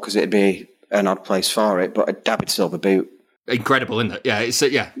wall because it'd be an odd place for it, but a David Silva boot. Incredible, isn't it? Yeah,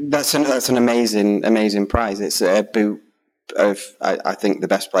 That's an amazing prize. It's a boot of, I think, the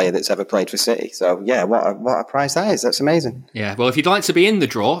best player that's ever played for City. So, yeah, what a prize that is. That's amazing. Yeah, well, if you'd like to be in the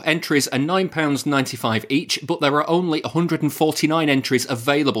draw, entries are £9.95 each, but there are only 149 entries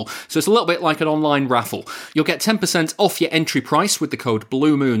available. So it's a little bit like an online raffle. You'll get 10% off your entry price with the code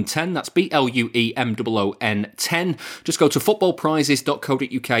BlueMoon10. That's BLUEMOON 10. Just go to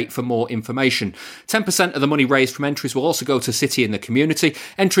footballprizes.co.uk for more information. 10% of the money raised from entries will also go to City in the community.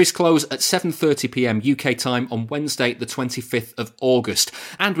 Entries close at 7:30pm UK time on Wednesday, the 25th of August.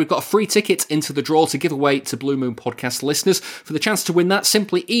 And we've got a free ticket into the draw to give away to Blue Moon Podcast listeners. For the chance to win that,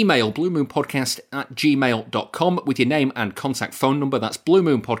 simply email bluemoonpodcast@gmail.com with your name and contact phone number. That's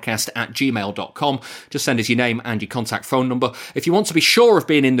bluemoonpodcast@gmail.com. Just send us your name and your contact phone number. If you want to be sure of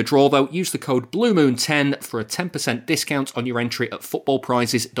being in the draw, though, use the code BlueMoon10 for a 10% discount on your entry at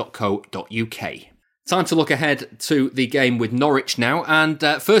footballprizes.co.uk. Time to look ahead to the game with Norwich now. And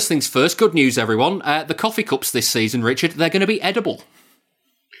first things first, good news, everyone. The coffee cups this season, Richard, they're going to be edible.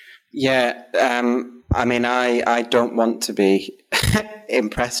 Yeah, I mean, I don't want to be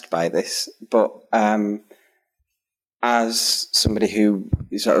impressed by this, but as somebody who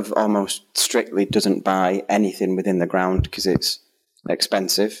sort of almost strictly doesn't buy anything within the ground because it's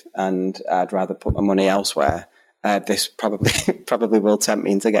expensive and I'd rather put my money elsewhere, this probably will tempt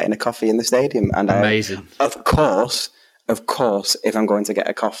me into getting a coffee in the stadium. And amazing. Of course, if I'm going to get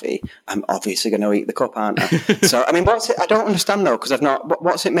a coffee, I'm obviously going to eat the cup, aren't I? So, I mean, I don't understand though, because I've not.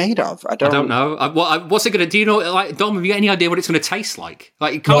 What's it made of? I don't know. What's it going to? Do you know? Like, Dom, have you got any idea what it's going to taste like?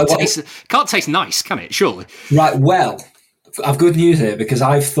 Like, it can't taste nice, can it? Surely. Right. Well, I've good news here because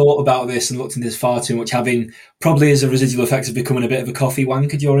I've thought about this and looked into this far too much, having probably as a residual effect of becoming a bit of a coffee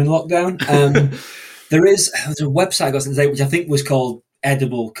wanker during lockdown. There's a website I got today which I think was called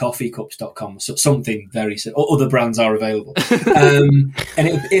ediblecoffeecups.com, so something very similar. Other brands are available. And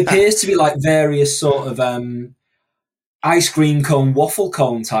it appears to be like various sort of ice cream cone, waffle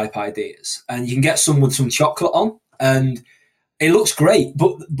cone type ideas. And you can get some with some chocolate on, and it looks great.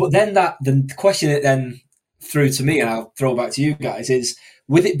 But then the question it then threw to me, and I'll throw it back to you guys, is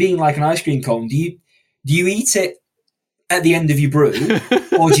with it being like an ice cream cone, do you eat it at the end of your brew,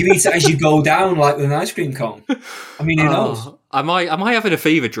 or do you eat it as you go down like with an ice cream cone? I mean, who knows? Am I having a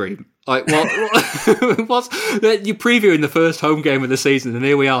fever dream? Like, what's you previewing the first home game of the season, and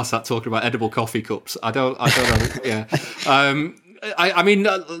here we are sat talking about edible coffee cups. I don't know. Yeah. I mean,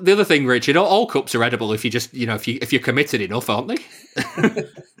 the other thing, Richard, all cups are edible if you just, if you're committed enough, aren't they?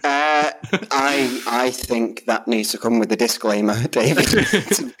 I think that needs to come with the disclaimer, David.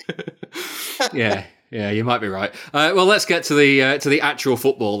 Yeah, you might be right. Well, let's get to the actual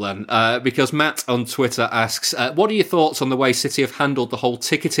football then, because Matt on Twitter asks, what are your thoughts on the way City have handled the whole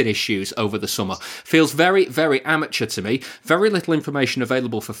ticketing issues over the summer? Feels very, very amateur to me. Very little information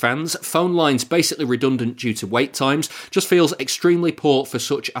available for fans. Phone lines basically redundant due to wait times. Just feels extremely poor for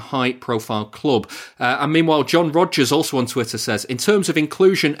such a high-profile club. And meanwhile, John Rogers also on Twitter says, in terms of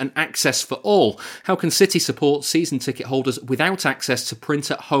inclusion and access for all, how can City support season ticket holders without access to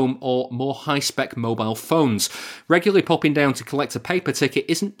print at home or more high-spec mobile phones? Regularly popping down to collect a paper ticket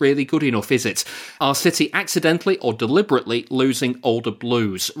isn't really good enough, is it? Are City accidentally or deliberately losing older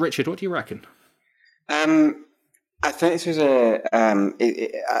blues? Richard, what do you reckon? I think this was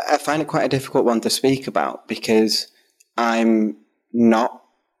I find it quite a difficult one to speak about because I'm not,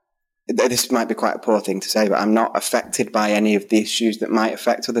 this might be quite a poor thing to say, but I'm not affected by any of the issues that might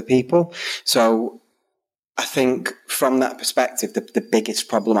affect other people. So I think from that perspective, the biggest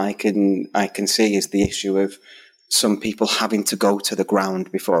problem I can see is the issue of some people having to go to the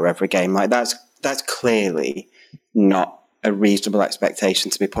ground before every game. Like that's clearly not a reasonable expectation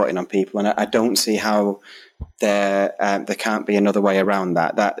to be putting on people, and I don't see how there can't be another way around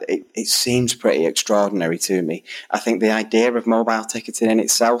that. That it seems pretty extraordinary to me. I think the idea of mobile ticketing in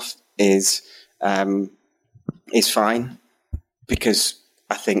itself is fine, because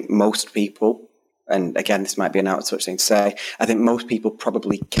I think most people, and again, this might be an out of touch thing to say, I think most people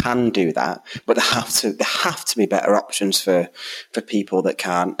probably can do that, but there have to be better options for people that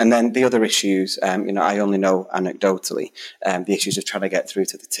can't. And then the other issues, I only know anecdotally, the issues of trying to get through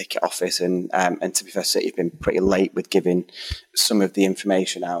to the ticket office, and to be fair, City have been pretty late with giving some of the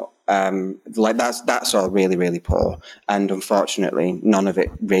information out. That's all really, really poor. And unfortunately, none of it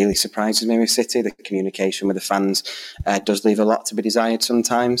really surprises me with City. The communication with the fans does leave a lot to be desired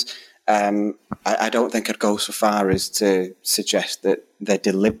sometimes. I don't think I'd go so far as to suggest that they're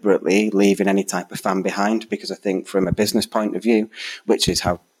deliberately leaving any type of fan behind, because I think from a business point of view, which is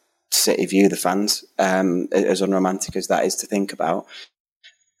how City view the fans, as unromantic as that is to think about,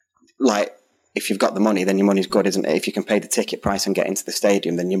 like, if you've got the money, then your money's good, isn't it? If you can pay the ticket price and get into the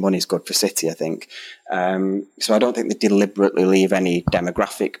stadium, then your money's good for City, I think. So I don't think they deliberately leave any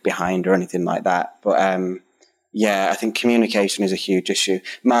demographic behind or anything like that. But yeah, I think communication is a huge issue.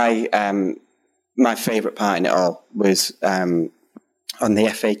 My favourite part in it all was on the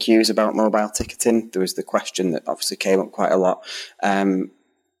FAQs about mobile ticketing. There was the question that obviously came up quite a lot.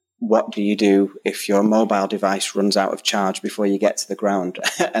 What do you do if your mobile device runs out of charge before you get to the ground?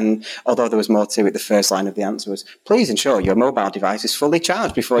 And although there was more to it, the first line of the answer was, please ensure your mobile device is fully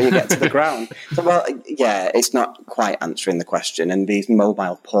charged before you get to the ground. So, well, yeah, it's not quite answering the question. And these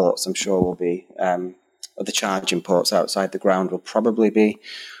mobile ports, I'm sure, will be, or the charging ports outside the ground will probably be,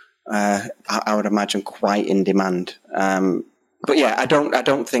 I would imagine, quite in demand. But yeah, I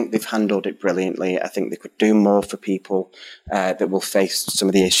don't think they've handled it brilliantly. I think they could do more for people that will face some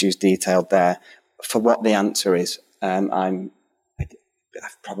of the issues detailed there. For what the answer is, I've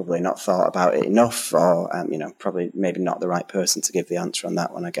probably not thought about it enough, or probably maybe not the right person to give the answer on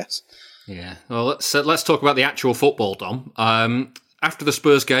that one, I guess. Yeah. Well, let's talk about the actual football, Dom. After the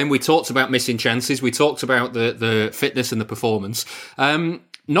Spurs game, we talked about missing chances. We talked about the fitness and the performance.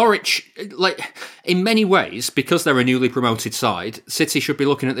 Norwich, like, in many ways, because they're a newly promoted side, City should be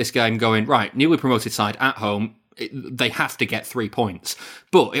looking at this game going, right, newly promoted side at home, they have to get 3 points.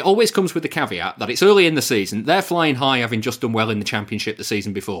 But it always comes with the caveat that it's early in the season. They're flying high, having just done well in the Championship the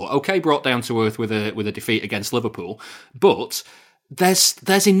season before. Okay, brought down to earth with a defeat against Liverpool, but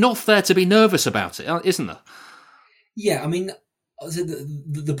there's enough there to be nervous about it, isn't there? Yeah, I mean,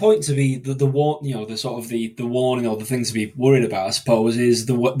 the point to be the warning or the thing to be worried about, I suppose, is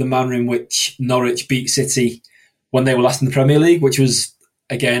the manner in which Norwich beat City when they were last in the Premier League, which was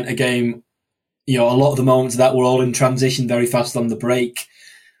again a game. A lot of the moments of that were all in transition, very fast on the break,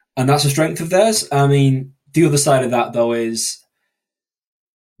 and that's a strength of theirs. I mean, the other side of that though is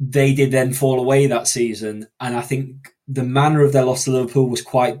they did then fall away that season, and I think the manner of their loss to Liverpool was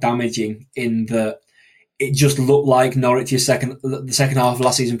quite damaging in that. It just looked like Norwich's the second half of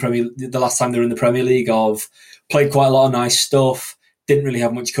last season, the last time they were in the Premier League, of played quite a lot of nice stuff, didn't really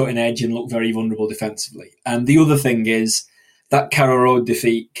have much cutting edge and looked very vulnerable defensively. And the other thing is that Carrow Road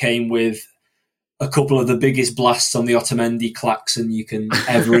defeat came with a couple of the biggest blasts on the Otamendi klaxon you can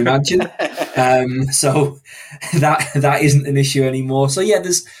ever imagine. So that isn't an issue anymore. So yeah,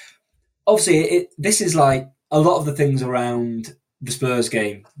 there's obviously this is like a lot of the things around the Spurs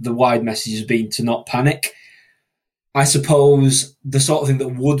game, the wide message has been to not panic. I suppose the sort of thing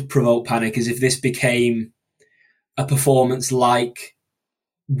that would provoke panic is if this became a performance like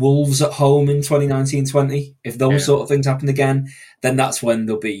Wolves at home in 2019-20. If those sort of things happen again, then that's when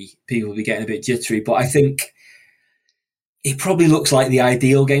people will be getting a bit jittery. But I think it probably looks like the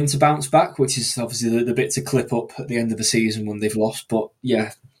ideal game to bounce back, which is obviously the bit to clip up at the end of the season when they've lost. But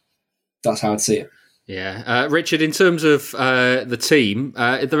yeah, that's how I'd see it. Yeah. Richard, in terms of the team,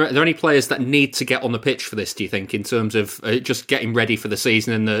 are there any players that need to get on the pitch for this, do you think, in terms of just getting ready for the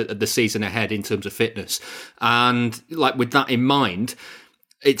season and the season ahead in terms of fitness? And like with that in mind,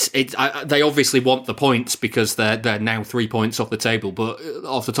 they obviously want the points because they're now 3 points off the table, but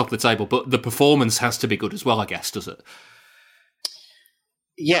off the top of the table, but the performance has to be good as well, I guess, does it?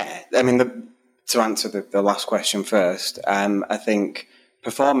 Yeah. I mean, to answer the last question first, I think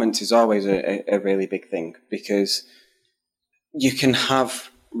performance is always a really big thing, because you can have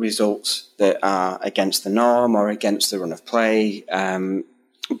results that are against the norm or against the run of play,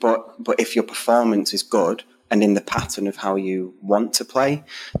 but if your performance is good and in the pattern of how you want to play,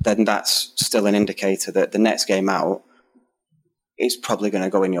 then that's still an indicator that the next game out is probably going to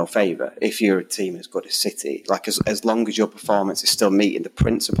go in your favour. If you're a team as good as City, like as long as your performance is still meeting the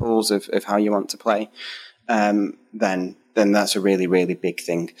principles of how you want to play, then that's a really, really big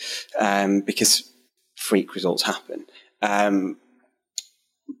thing, because freak results happen.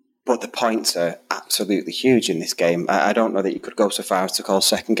 But the points are absolutely huge in this game. I don't know that you could go so far as to call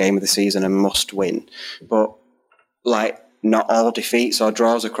second game of the season a must win, but not all defeats or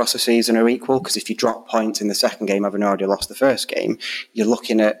draws across a season are equal, because if you drop points in the second game having already lost the first game, you're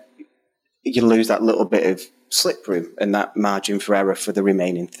looking at, you lose that little bit of slip room and that margin for error for the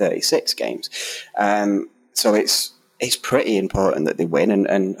remaining 36 games. So it's pretty important that they win,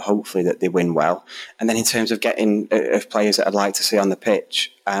 and hopefully that they win well. And then in terms of getting of players that I'd like to see on the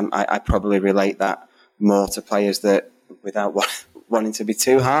pitch, I probably relate that more to players that, without wanting to be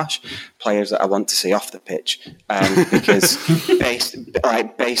too harsh, players that I want to see off the pitch, because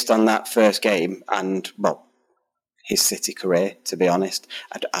based on that first game and, well, his City career, to be honest,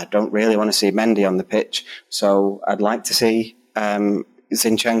 I don't really want to see Mendy on the pitch. So I'd like to see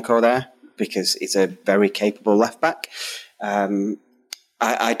Zinchenko there, because he's a very capable left back.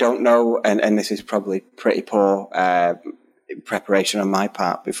 I don't know, and this is probably pretty poor preparation on my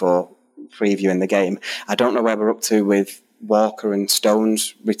part before previewing the game. I don't know where we're up to with Walker and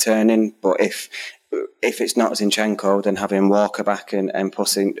Stones returning, but if it's not Zinchenko, then having Walker back and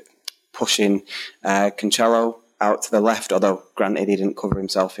pushing Cancelo out to the left, although granted he didn't cover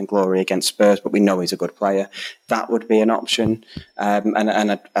himself in glory against Spurs, but we know he's a good player. That would be an option.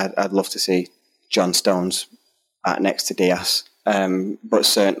 And I'd love to see John Stones next to Diaz. But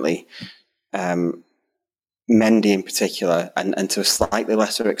certainly Mendy in particular, and to a slightly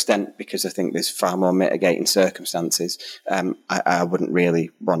lesser extent, because I think there's far more mitigating circumstances, I wouldn't really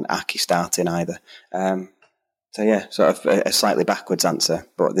want Aki starting either. So yeah, sort of a slightly backwards answer,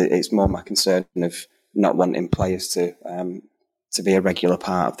 but it's more my concern of not wanting players to be a regular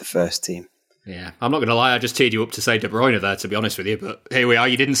part of the first team. Yeah, I'm not going to lie, I just teed you up to say De Bruyne there, to be honest with you, but here we are,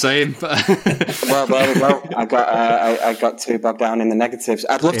 you didn't say him. well, I got too bogged down in the negatives.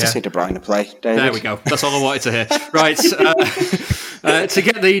 I'd love to see De Bruyne play, David. There we go, that's all I wanted to hear. Right, to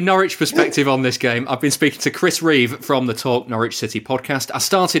get the Norwich perspective on this game, I've been speaking to Chris Reeve from the Talk Norwich City podcast. I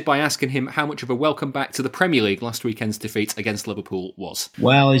started by asking him how much of a welcome back to the Premier League last weekend's defeat against Liverpool was.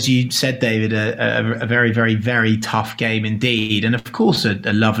 Well, as you said, David, a very, very, very tough game indeed. And of course, a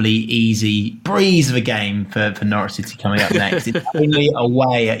lovely, easy breeze of a game for Norwich City coming up next. It's only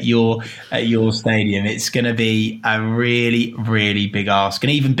away at your stadium. It's going to be a really, really big ask,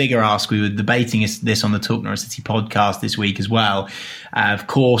 an even bigger ask. We were debating this on the Talk Norwich City podcast this week as well. Of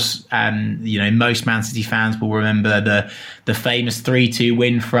course, most Man City fans will remember the famous 3-2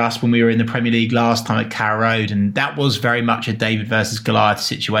 win for us when we were in the Premier League last time at Carrow Road, and that was very much a David versus Goliath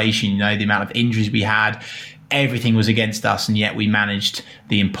situation. The amount of injuries we had, everything was against us, and yet we managed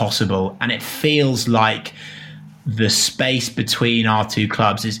the impossible. And it feels like the space between our two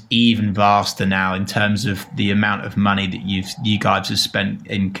clubs is even vaster now in terms of the amount of money that you guys have spent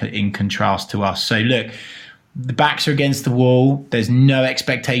in contrast to us. So look, the backs are against the wall. There's no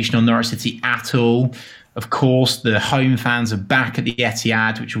expectation on Norwich City at all. Of course, the home fans are back at the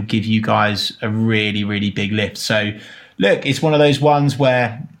Etihad, which will give you guys a really, really big lift. So look, it's one of those ones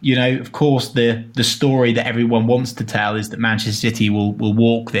where, of course, the story that everyone wants to tell is that Manchester City will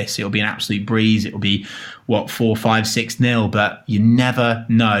walk this. It'll be an absolute breeze. It'll be, 4-5-6-0. But you never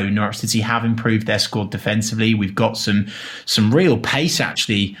know. Norwich City have improved their squad defensively. We've got some real pace,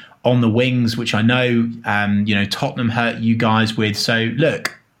 actually, on the wings, which I know, Tottenham hurt you guys with. So,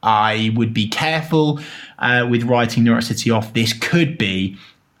 look, I would be careful with writing Norwich City off. This could be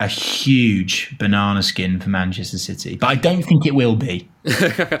a huge banana skin for Manchester City, but I don't think it will be.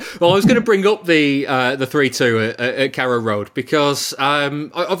 Well, I was going to bring up the 3-2 at Carrow Road because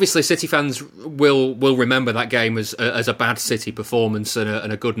obviously City fans will remember that game as a bad City performance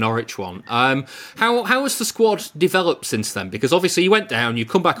and a good Norwich one. How has the squad developed since then? Because obviously you went down, you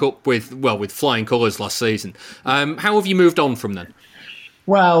come back up with flying colours last season. How have you moved on from then?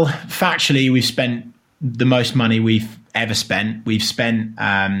 Well, factually, we've spent the most money we've ever spent. We've spent,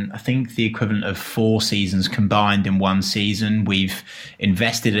 I think, the equivalent of 4 seasons combined in one season. We've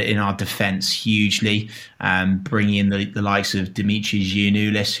invested in our defence hugely, bringing in the likes of Dimitris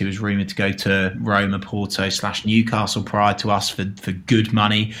Giannoulis, who was rumoured to go to Roma, Porto / Newcastle prior to us for good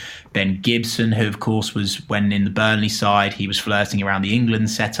money. Ben Gibson, who of course was, when in the Burnley side, he was flirting around the England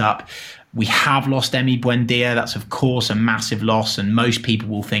setup. We have lost Emi Buendia. That's, of course, a massive loss, and most people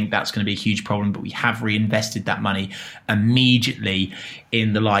will think that's going to be a huge problem, but we have reinvested that money immediately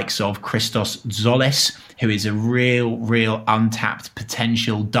in the likes of Christos Zolis, who is a real untapped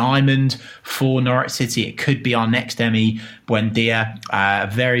potential diamond for Norwich City. It could be our next Emi Buendia, a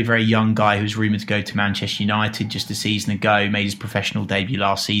very, very young guy who's rumoured to go to Manchester United just a season ago, made his professional debut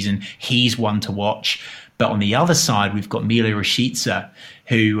last season. He's one to watch. But on the other side, we've got Milo Rashica,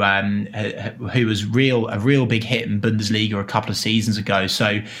 who was a real big hit in Bundesliga a couple of seasons ago.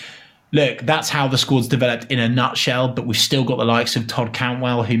 So, look, that's how the squad's developed in a nutshell. But we've still got the likes of Todd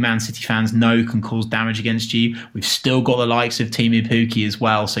Cantwell, who Man City fans know can cause damage against you. We've still got the likes of Timu Pukki as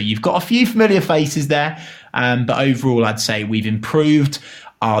well. So you've got a few familiar faces there. But overall, I'd say we've improved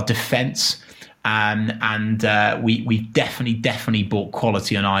our defence. We definitely bought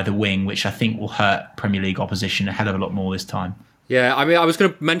quality on either wing, which I think will hurt Premier League opposition a hell of a lot more this time. Yeah, I mean, I was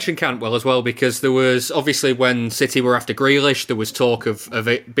going to mention Cantwell as well, because there was, obviously, when City were after Grealish, there was talk of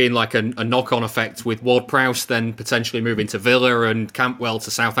it being like a knock-on effect with Ward-Prowse then potentially moving to Villa and Cantwell to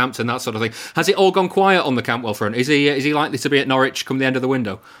Southampton, that sort of thing. Has it all gone quiet on the Cantwell front? Is he likely to be at Norwich come the end of the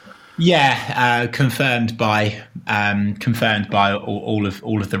window? Yeah, confirmed by all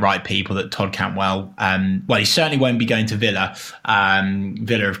of the right people that Todd Cantwell. Well, he certainly won't be going to Villa.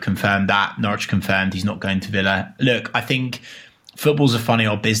 Villa have confirmed that. Norwich confirmed he's not going to Villa. Look, I think football's a funny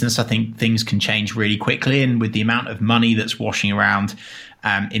old business. I think things can change really quickly, and with the amount of money that's washing around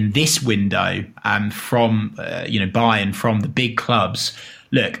in this window from buy-in from the big clubs.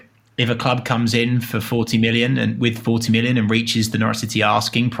 Look, if a club comes in for 40 million and reaches the Norwich City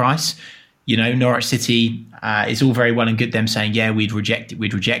asking price, Norwich City, it's all very well and good them saying, yeah, we'd reject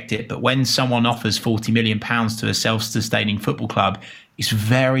it. But when someone offers £40 million to a self-sustaining football club, it's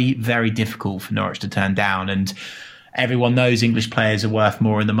very, very difficult for Norwich to turn down. And everyone knows English players are worth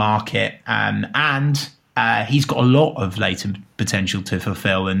more in the market. And he's got a lot of latent potential to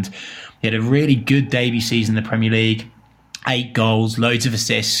fulfill. And he had a really good debut season in the Premier League. 8 goals, loads of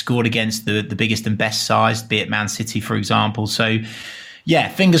assists, scored against the biggest and best sized, be it Man City, for example. So, yeah,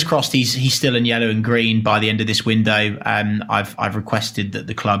 fingers crossed he's still in yellow and green by the end of this window. I've requested that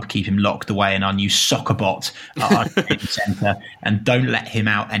the club keep him locked away in our new soccer bot at our training centre and don't let him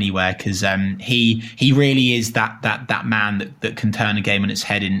out anywhere, because he really is that man that can turn a game on its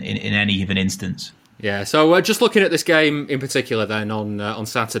head in any given instance. Yeah, so just looking at this game in particular then on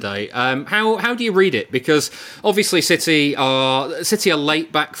Saturday, how do you read it? Because obviously City are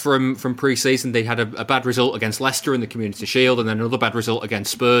late back from pre-season. They had a bad result against Leicester in the Community Shield, and then another bad result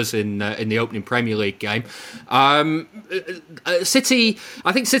against Spurs in the opening Premier League game. I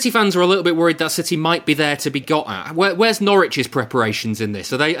think City fans are a little bit worried that City might be there to be got at. Where's Norwich's preparations in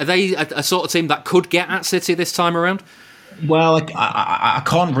this? Are they a sort of team that could get at City this time around? Well, I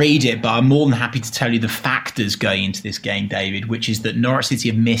can't read it, but I'm more than happy to tell you the factors going into this game, David, which is that Norwich City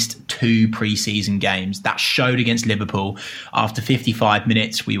have missed 2 pre-season games. That showed against Liverpool. After 55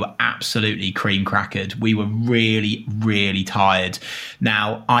 minutes, we were absolutely cream-crackered. We were really, really tired.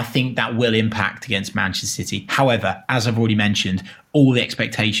 Now, I think that will impact against Manchester City. However, as I've already mentioned, all the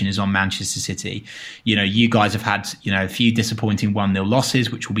expectation is on Manchester City. You guys have had, a few disappointing 1-0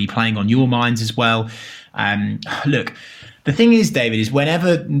 losses, which will be playing on your minds as well. Look, the thing is, David, is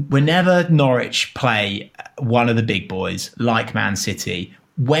whenever Norwich play one of the big boys like Man City,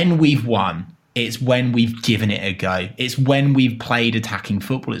 when we've won, it's when we've given it a go. It's when we've played attacking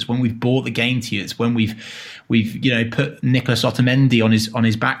football. It's when we've brought the game to you. It's when we've put Nicolas Otamendi on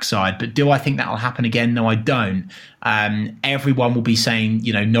his backside. But do I think that will happen again? No, I don't. Everyone will be saying,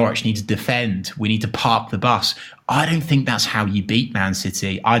 Norwich need to defend. We need to park the bus. I don't think that's how you beat Man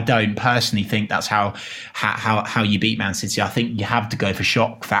City. I don't personally think that's how you beat Man City. I think you have to go for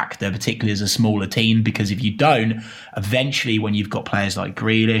shock factor, particularly as a smaller team, because if you don't, eventually when you've got players like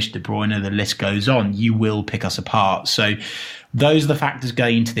Grealish, De Bruyne, the list goes on, you will pick us apart. So those are the factors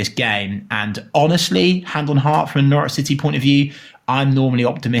going into this game. And honestly, hand on heart, from a Norwich City point of view, I'm normally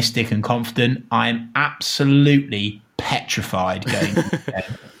optimistic and confident. I'm absolutely petrified going into the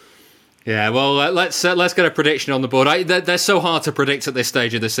game. Yeah, well, let's get a prediction on the board. They're so hard to predict at this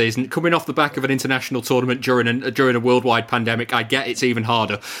stage of the season. Coming off the back of an international tournament during a worldwide pandemic, I get it's even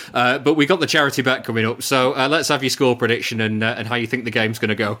harder. But we got the charity bet coming up, so let's have your score prediction and how you think the game's going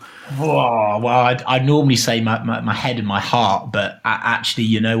to go. Oh, well, I'd normally say my head and my heart, but actually,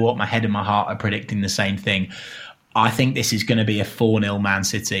 you know what? My head and my heart are predicting the same thing. I think this is going to be a 4-0 Man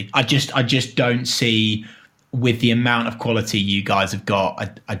City. I just don't see, with the amount of quality you guys have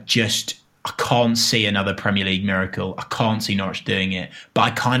got, I can't see another Premier League miracle. I can't see Norwich doing it. But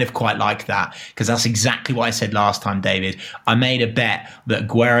I kind of quite like that, because that's exactly what I said last time, David. I made a bet that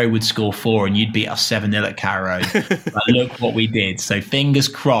Aguero would score 4 and you'd beat us 7-0 at Carrow Road. But look what we did. So fingers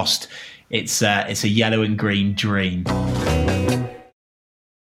crossed, it's a yellow and green dream.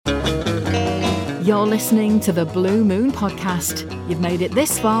 You're listening to the Blue Moon Podcast. You've made it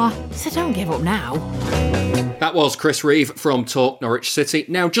this far, so don't give up now. That was Chris Reeve from Talk Norwich City.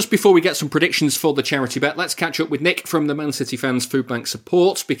 Now, just before we get some predictions for the charity bet, let's catch up with Nick from the Man City Fans Food Bank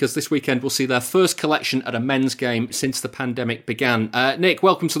Support, because this weekend we'll see their first collection at a men's game since the pandemic began. Nick,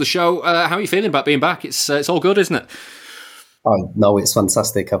 welcome to the show. How are you feeling about being back? It's all good, isn't it? Oh, no, it's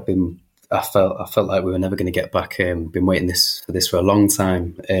fantastic. I felt like we were never going to get back. Been waiting for this for a long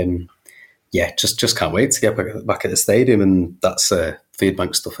time. Yeah, just can't wait to get back at the stadium, and that's food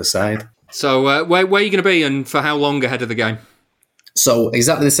bank stuff aside. So where are you going to be, and for how long ahead of the game? So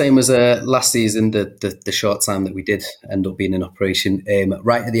exactly the same as last season, the short time that we did end up being in operation,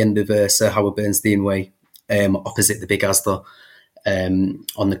 right at the end of Sir Howard Bernstein Way, opposite the Big Asda,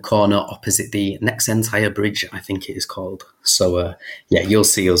 on the corner opposite the Nexentire Bridge, I think it is called. So yeah, you'll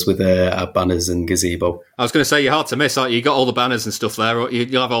see us with our banners and gazebo. I was going to say, you're hard to miss, aren't you? You got all the banners and stuff there.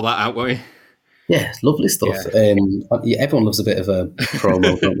 You'll have all that out, won't you? Yeah, lovely stuff. Yeah. Everyone loves a bit of a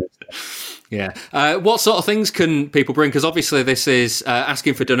promo, don't they? Yeah. What sort of things can people bring? Because obviously this is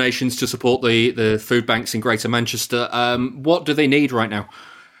asking for donations to support the food banks in Greater Manchester. What do they need right now?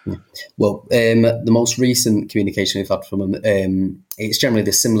 Well, the most recent communication we've had from them, it's generally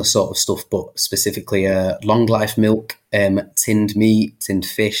the similar sort of stuff, but specifically long life milk, tinned meat, tinned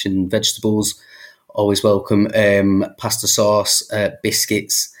fish and vegetables, always welcome, pasta sauce,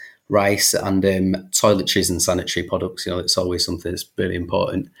 biscuits, rice and toiletries and sanitary products. You know, it's always something that's really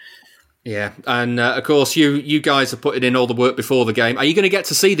important. Yeah, and of course you guys are putting in all the work before the game. Are you going to get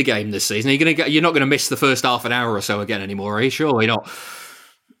to see the game this season? You're not going to miss the first half an hour or so again anymore, are you? Surely not.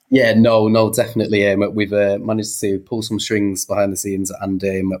 Yeah, no, definitely. We've managed to pull some strings behind the scenes, and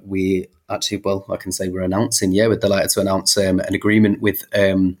we actually, well, I can say we're announcing. Yeah, we're delighted to announce an agreement with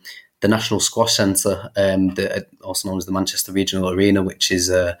the National Squash Centre, also known as the Manchester Regional Arena, which is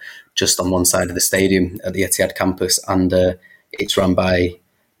just on one side of the stadium at the Etihad campus, and it's run by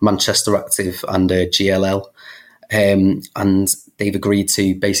Manchester Active and GLL, and they've agreed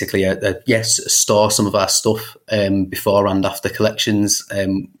to basically, store some of our stuff before and after collections,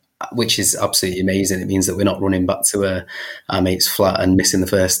 which is absolutely amazing. It means that we're not running back to our mate's flat and missing the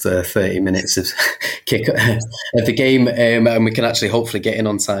first 30 minutes of kick of the game, and we can actually hopefully get in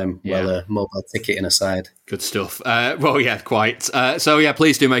on time while mobile ticketing aside. Good stuff. Well, yeah, quite. So, yeah,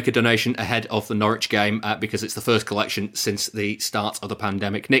 please do make a donation ahead of the Norwich game because it's the first collection since the start of the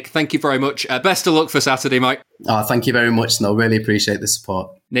pandemic. Nick, thank you very much. Best of luck for Saturday, mate. Oh, thank you very much. No, really appreciate the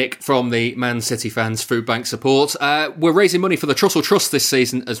support. Nick from the Man City Fans Food Bank Support. We're raising money for the Trussell Trust this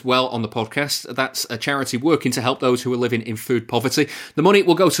season as well on the podcast. That's a charity working to help those who are living in food poverty. The money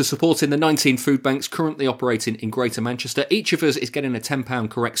will go to supporting the 19 food banks currently operating in Greater Manchester. Each of us is getting a £10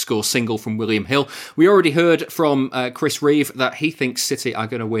 correct score single from William Hill. We already heard from Chris Reeve that he thinks City are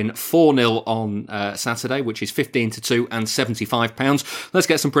going to win 4-0 on Saturday, which is 15-2 and £75. Let's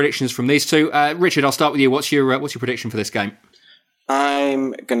get some predictions from these two. Richard, I'll start with you. What's your prediction for this game?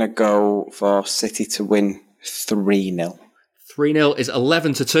 I'm going to go for City to win 3-0. 3-0 is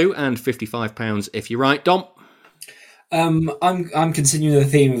 11-2 and £55 if you're right. Dom? I'm continuing the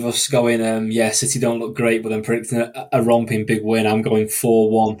theme of us going, City don't look great, but then predicting a romping big win. I'm going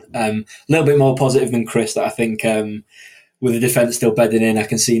 4-1. A little bit more positive than Chris, that I think with the defence still bedding in, I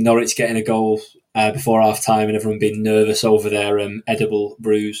can see Norwich getting a goal before half-time and everyone being nervous over their edible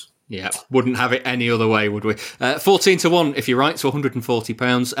brews. Yeah, wouldn't have it any other way, would we? 14-1 if you're right, so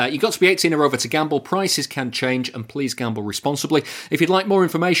 £140. You've got to be 18 or over to gamble. Prices can change, and please gamble responsibly. If you'd like more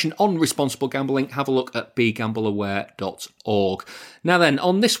information on responsible gambling, have a look at begambleaware.org. Now then,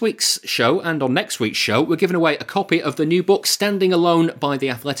 on this week's show and on next week's show, we're giving away a copy of the new book Standing Alone by the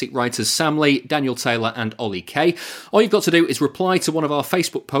Athletic writers Sam Lee, Daniel Taylor and Ollie Kay. All you've got to do is reply to one of our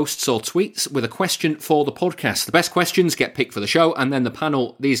Facebook posts or tweets with a question for the podcast. The best questions get picked for the show, and then the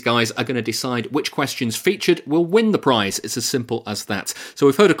panel, these guys, prize are going to decide which questions featured will win the prize. It's as simple as that. So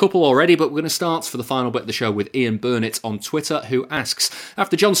we've heard a couple already, but we're going to start for the final bit of the show with Ian Burnett on Twitter, who asks,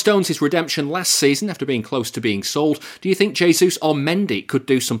 after John Stones' redemption last season, after being close to being sold, do you think Jesus or Mendy could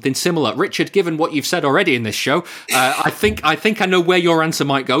do something similar? Richard, given what you've said already in this show, I think I know where your answer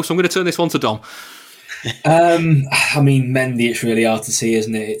might go, so I'm going to turn this one to Dom. I mean, Mendy, it's really hard to see,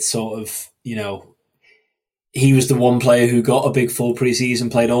 isn't it? It's sort of, he was the one player who got a big full pre-season,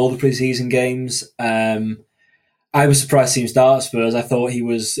 played all the pre-season games. I was surprised to see him start at Spurs. I thought he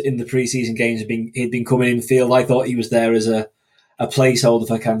was in the pre-season games. He'd been coming in the field. I thought he was there as a placeholder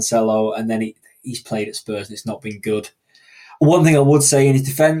for Cancelo, and then he's played at Spurs and it's not been good. One thing I would say in his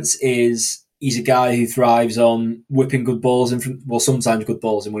defence is he's a guy who thrives on whipping good balls in from, well, sometimes good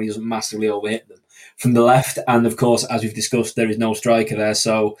balls in when he doesn't massively overhit them from the left. And of course, as we've discussed, there is no striker there.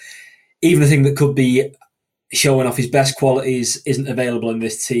 So even a thing that could be showing off his best qualities isn't available in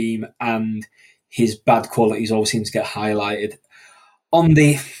this team, and his bad qualities always seem to get highlighted.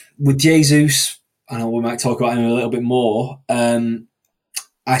 With Jesus, I know we might talk about him a little bit more.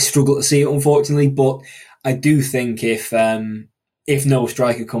 I struggle to see it, unfortunately, but I do think if no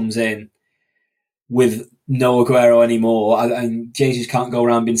striker comes in with no Aguero anymore, and Jesus can't go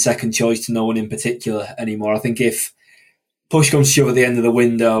around being second choice to no one in particular anymore. I think if push comes to shove at the end of the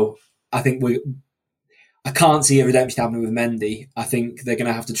window, I can't see a redemption happening with Mendy. I think they're going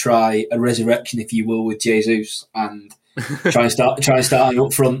to have to try a resurrection, if you will, with Jesus and try and start him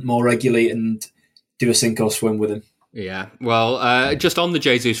up front more regularly and do a sink or swim with him. Yeah, well, just on the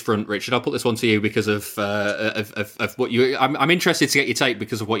Jesus front, Richard, I'll put this one to you because of what you. I'm interested to get your take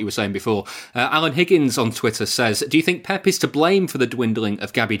because of what you were saying before. Alan Higgins on Twitter says, "Do you think Pep is to blame for the dwindling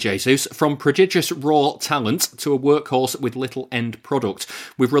of Gabby Jesus from prodigious raw talent to a workhorse with little end product?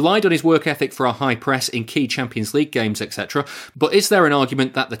 We've relied on his work ethic for our high press in key Champions League games, etc. But is there an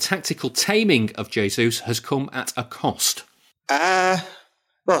argument that the tactical taming of Jesus has come at a cost?" Well,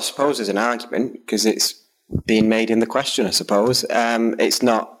 I suppose there's an argument because it's being made in the question, I suppose. It's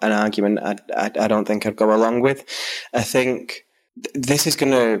not an argument I don't think I'd go along with. I think this is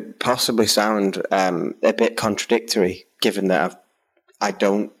going to possibly sound a bit contradictory, given that I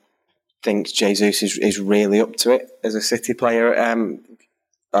don't think Jesus is really up to it as a City player,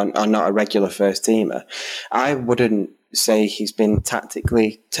 or not a regular first teamer. I wouldn't say he's been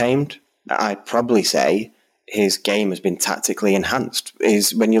tactically tamed. I'd probably say his game has been tactically enhanced.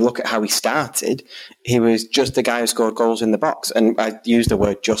 Is when you look at how he started, he was just a guy who scored goals in the box. And I use the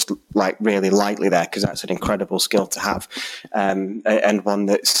word just like really lightly there because that's an incredible skill to have, and one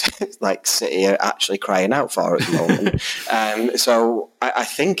that's like City are actually crying out for at the moment. So I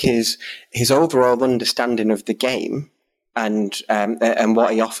think his overall understanding of the game and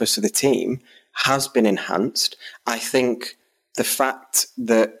what he offers to the team has been enhanced. I think the fact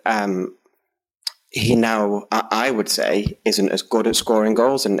that he now, I would say, isn't as good at scoring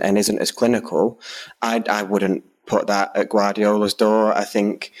goals and isn't as clinical, I wouldn't put that at Guardiola's door. I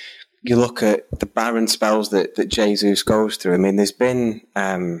think you look at the barren spells that Jesus goes through. I mean, there's been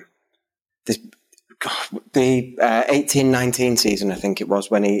the 18-19 season, I think it was,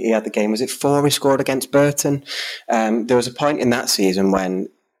 when he had the game. Was it 4 he scored against Burton? There was a point in that season when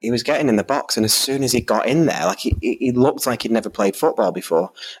he was getting in the box, and as soon as he got in there, like he looked like he'd never played football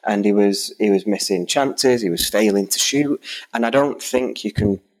before, and he was missing chances, he was failing to shoot, and I don't think you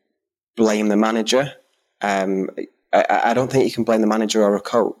can blame the manager. I don't think you can blame the manager or a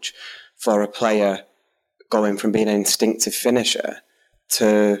coach for a player going from being an instinctive finisher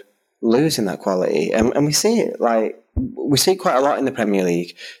to losing that quality, and we see it. Like we see quite a lot in the Premier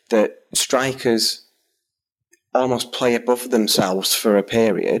League that strikers almost play above themselves for a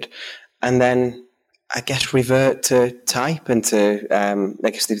period and then I guess revert to type and to I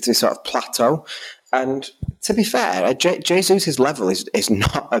guess this sort of plateau. And to be fair, Jesus' level is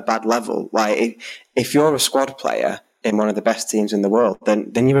not a bad level. Like if you're a squad player in one of the best teams in the world,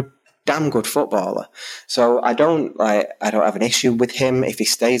 then you're a damn good footballer. So I don't have an issue with him. If he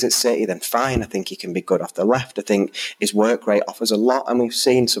stays at City, then fine. I think he can be good off the left. I think his work rate offers a lot, and we've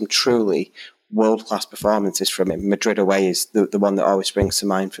seen some truly world-class performances from him. Madrid away is the one that always springs to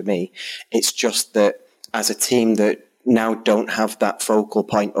mind for me. It's just that as a team that now don't have that focal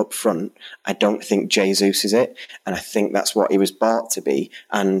point up front, I don't think Jesus is it. And I think that's what he was bought to be.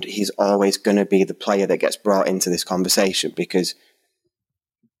 And he's always going to be the player that gets brought into this conversation because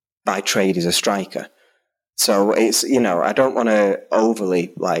by trade he's a striker. So it's, I don't want to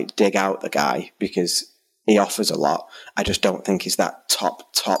overly dig out the guy because he offers a lot. I just don't think he's that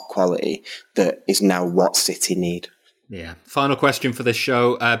top quality that is now what City need. Yeah. Final question for this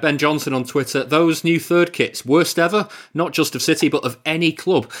show. Ben Johnson on Twitter. Those new third kits, worst ever? Not just of City, but of any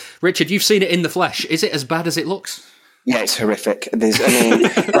club. Richard, you've seen it in the flesh. Is it as bad as it looks? Yeah, it's horrific. There's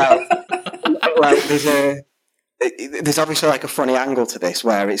obviously like a funny angle to this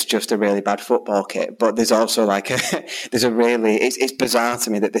where it's just a really bad football kit, but there's also like it's bizarre to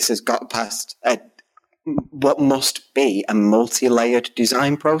me that this has got past what must be a multi-layered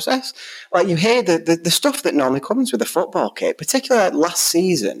design process. Like you hear the stuff that normally comes with a football kit, particularly last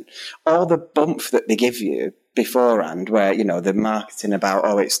season, all the bump that they give you beforehand where, you know, the marketing about,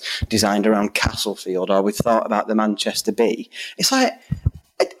 oh, it's designed around Castlefield, or we thought about the Manchester Bee. It's like,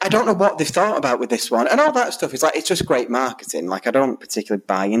 I don't know what they've thought about with this one. And all that stuff is like, it's just great marketing. Like, I don't particularly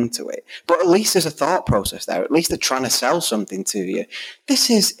buy into it. But at least there's a thought process there. At least they're trying to sell something to you.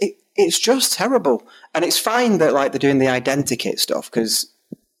 It's just terrible. And it's fine that, like, they're doing the identikit stuff because,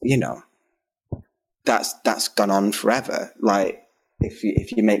 you know, that's gone on forever. Like,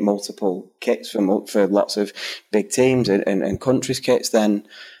 if you make multiple kits for lots of big teams and countries kits, then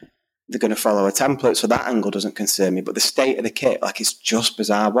they're going to follow a template, so that angle doesn't concern me. But the state of the kit, like, it's just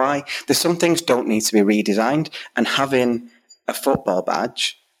bizarre. Why? There's some things don't need to be redesigned, and having a football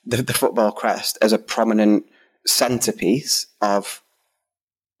badge, the football crest, as a prominent centerpiece of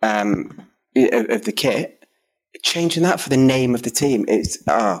the kit, changing that for the name of the team, it's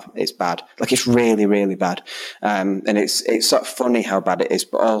bad. Like, it's really, really bad. And it's sort of funny how bad it is,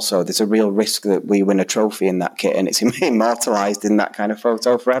 but also there's a real risk that we win a trophy in that kit and it's immortalized in that kind of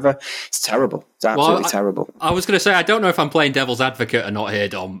photo forever. It's terrible. It's absolutely terrible. I was going to say, I don't know if I'm playing devil's advocate or not here,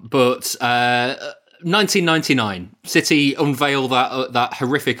 Dom, but 1999, City unveil that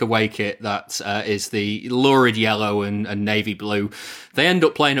horrific away kit that is the lurid yellow and navy blue. They end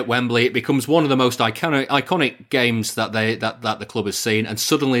up playing at Wembley. It becomes one of the most iconic games that the club has seen, and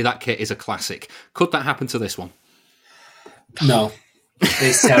suddenly that kit is a classic. Could that happen to this one? No,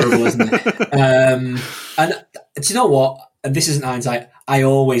 it's terrible, isn't it? And do you know what? And this isn't hindsight. I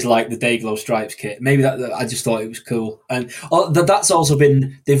always liked the Dayglow Stripes kit. Maybe that I just thought it was cool. And that's also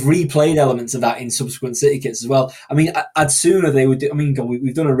been, they've replayed elements of that in subsequent City kits as well. I mean, I'd sooner they would do, I mean,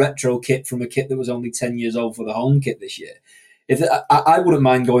 we've done a retro kit from a kit that was only 10 years old for the home kit this year. I wouldn't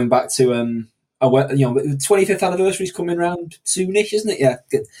mind going back to, the 25th anniversary is coming around soonish, isn't it? Yeah.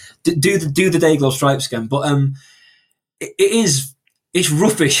 Do the Dayglow Stripes again. But it's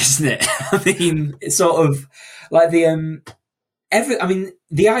rubbish, isn't it? I mean, it's sort of like the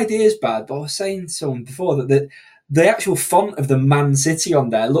idea is bad, but I was saying to someone before that the actual font of the Man City on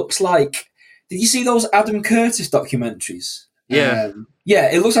there looks like. Did you see those Adam Curtis documentaries? Yeah,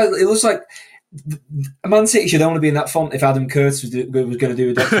 It looks like Man City should only be in that font if Adam Curtis was going to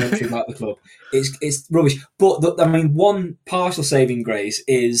do a documentary about the club. It's rubbish. But one partial saving grace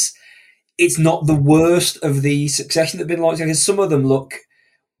is it's not the worst of the succession that have been launched, because some of them look,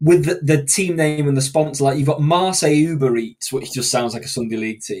 with the team name and the sponsor, like you've got Marseille Uber Eats, which just sounds like a Sunday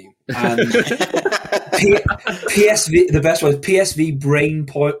League team, and PSV. The best one is PSV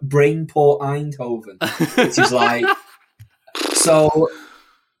Brainport Eindhoven, which is like, so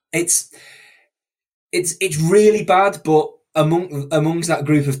it's really bad. But amongst that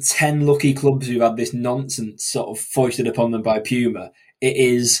group of 10 lucky clubs who've had this nonsense sort of foisted upon them by Puma, it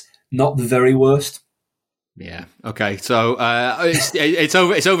is not the very worst. Yeah. Okay. So it's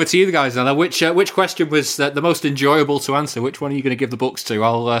over to you guys now. Which question was the most enjoyable to answer? Which one are you going to give the books to?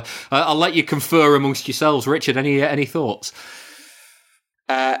 I'll let you confer amongst yourselves. Richard, any thoughts?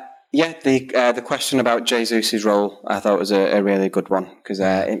 The question about Jesus' role I thought was a really good one, because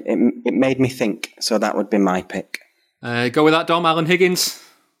it made me think. So that would be my pick. Go with that, Dom. Alan Higgins.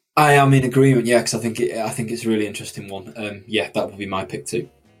 I am in agreement. Yeah, because I think it's a really interesting one. That would be my pick too.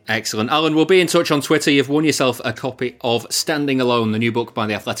 Excellent. Alan, we'll be in touch on Twitter. You've won yourself a copy of Standing Alone, the new book by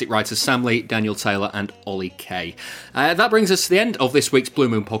the Athletic writers Sam Lee, Daniel Taylor and Ollie Kay. That brings us to the end of this week's Blue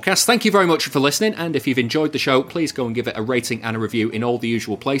Moon podcast. Thank you very much for listening, and if you've enjoyed the show, please go and give it a rating and a review in all the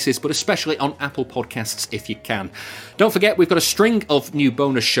usual places, but especially on Apple Podcasts if you can. Don't forget, we've got a string of new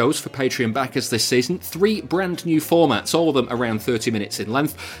bonus shows for Patreon backers this season, 3 brand new formats, all of them around 30 minutes in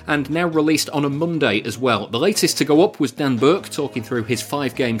length, and now released on a Monday as well. The latest to go up was Dan Burke talking through his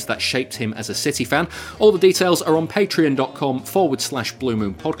 5 games that shaped him as a City fan. All the details are on patreon.com/Blue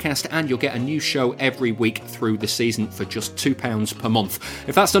Moon Podcast, and you'll get a new show every week through the season for just £2 per month.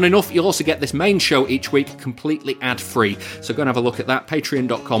 If that's not enough, you'll also get this main show each week completely ad-free. So go and have a look at that,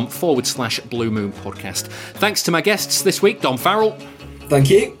 patreon.com/Blue Moon Podcast. Thanks to my guests this week, Dom Farrell. Thank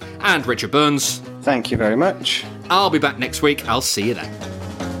you. And Richard Burns. Thank you very much. I'll be back next week. I'll see you then.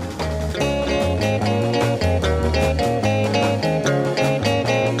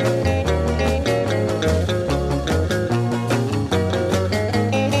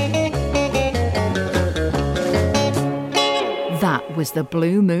 was the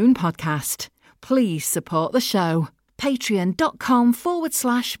Blue Moon Podcast. Please support the show.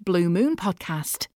 Patreon.com/Blue Moon Podcast.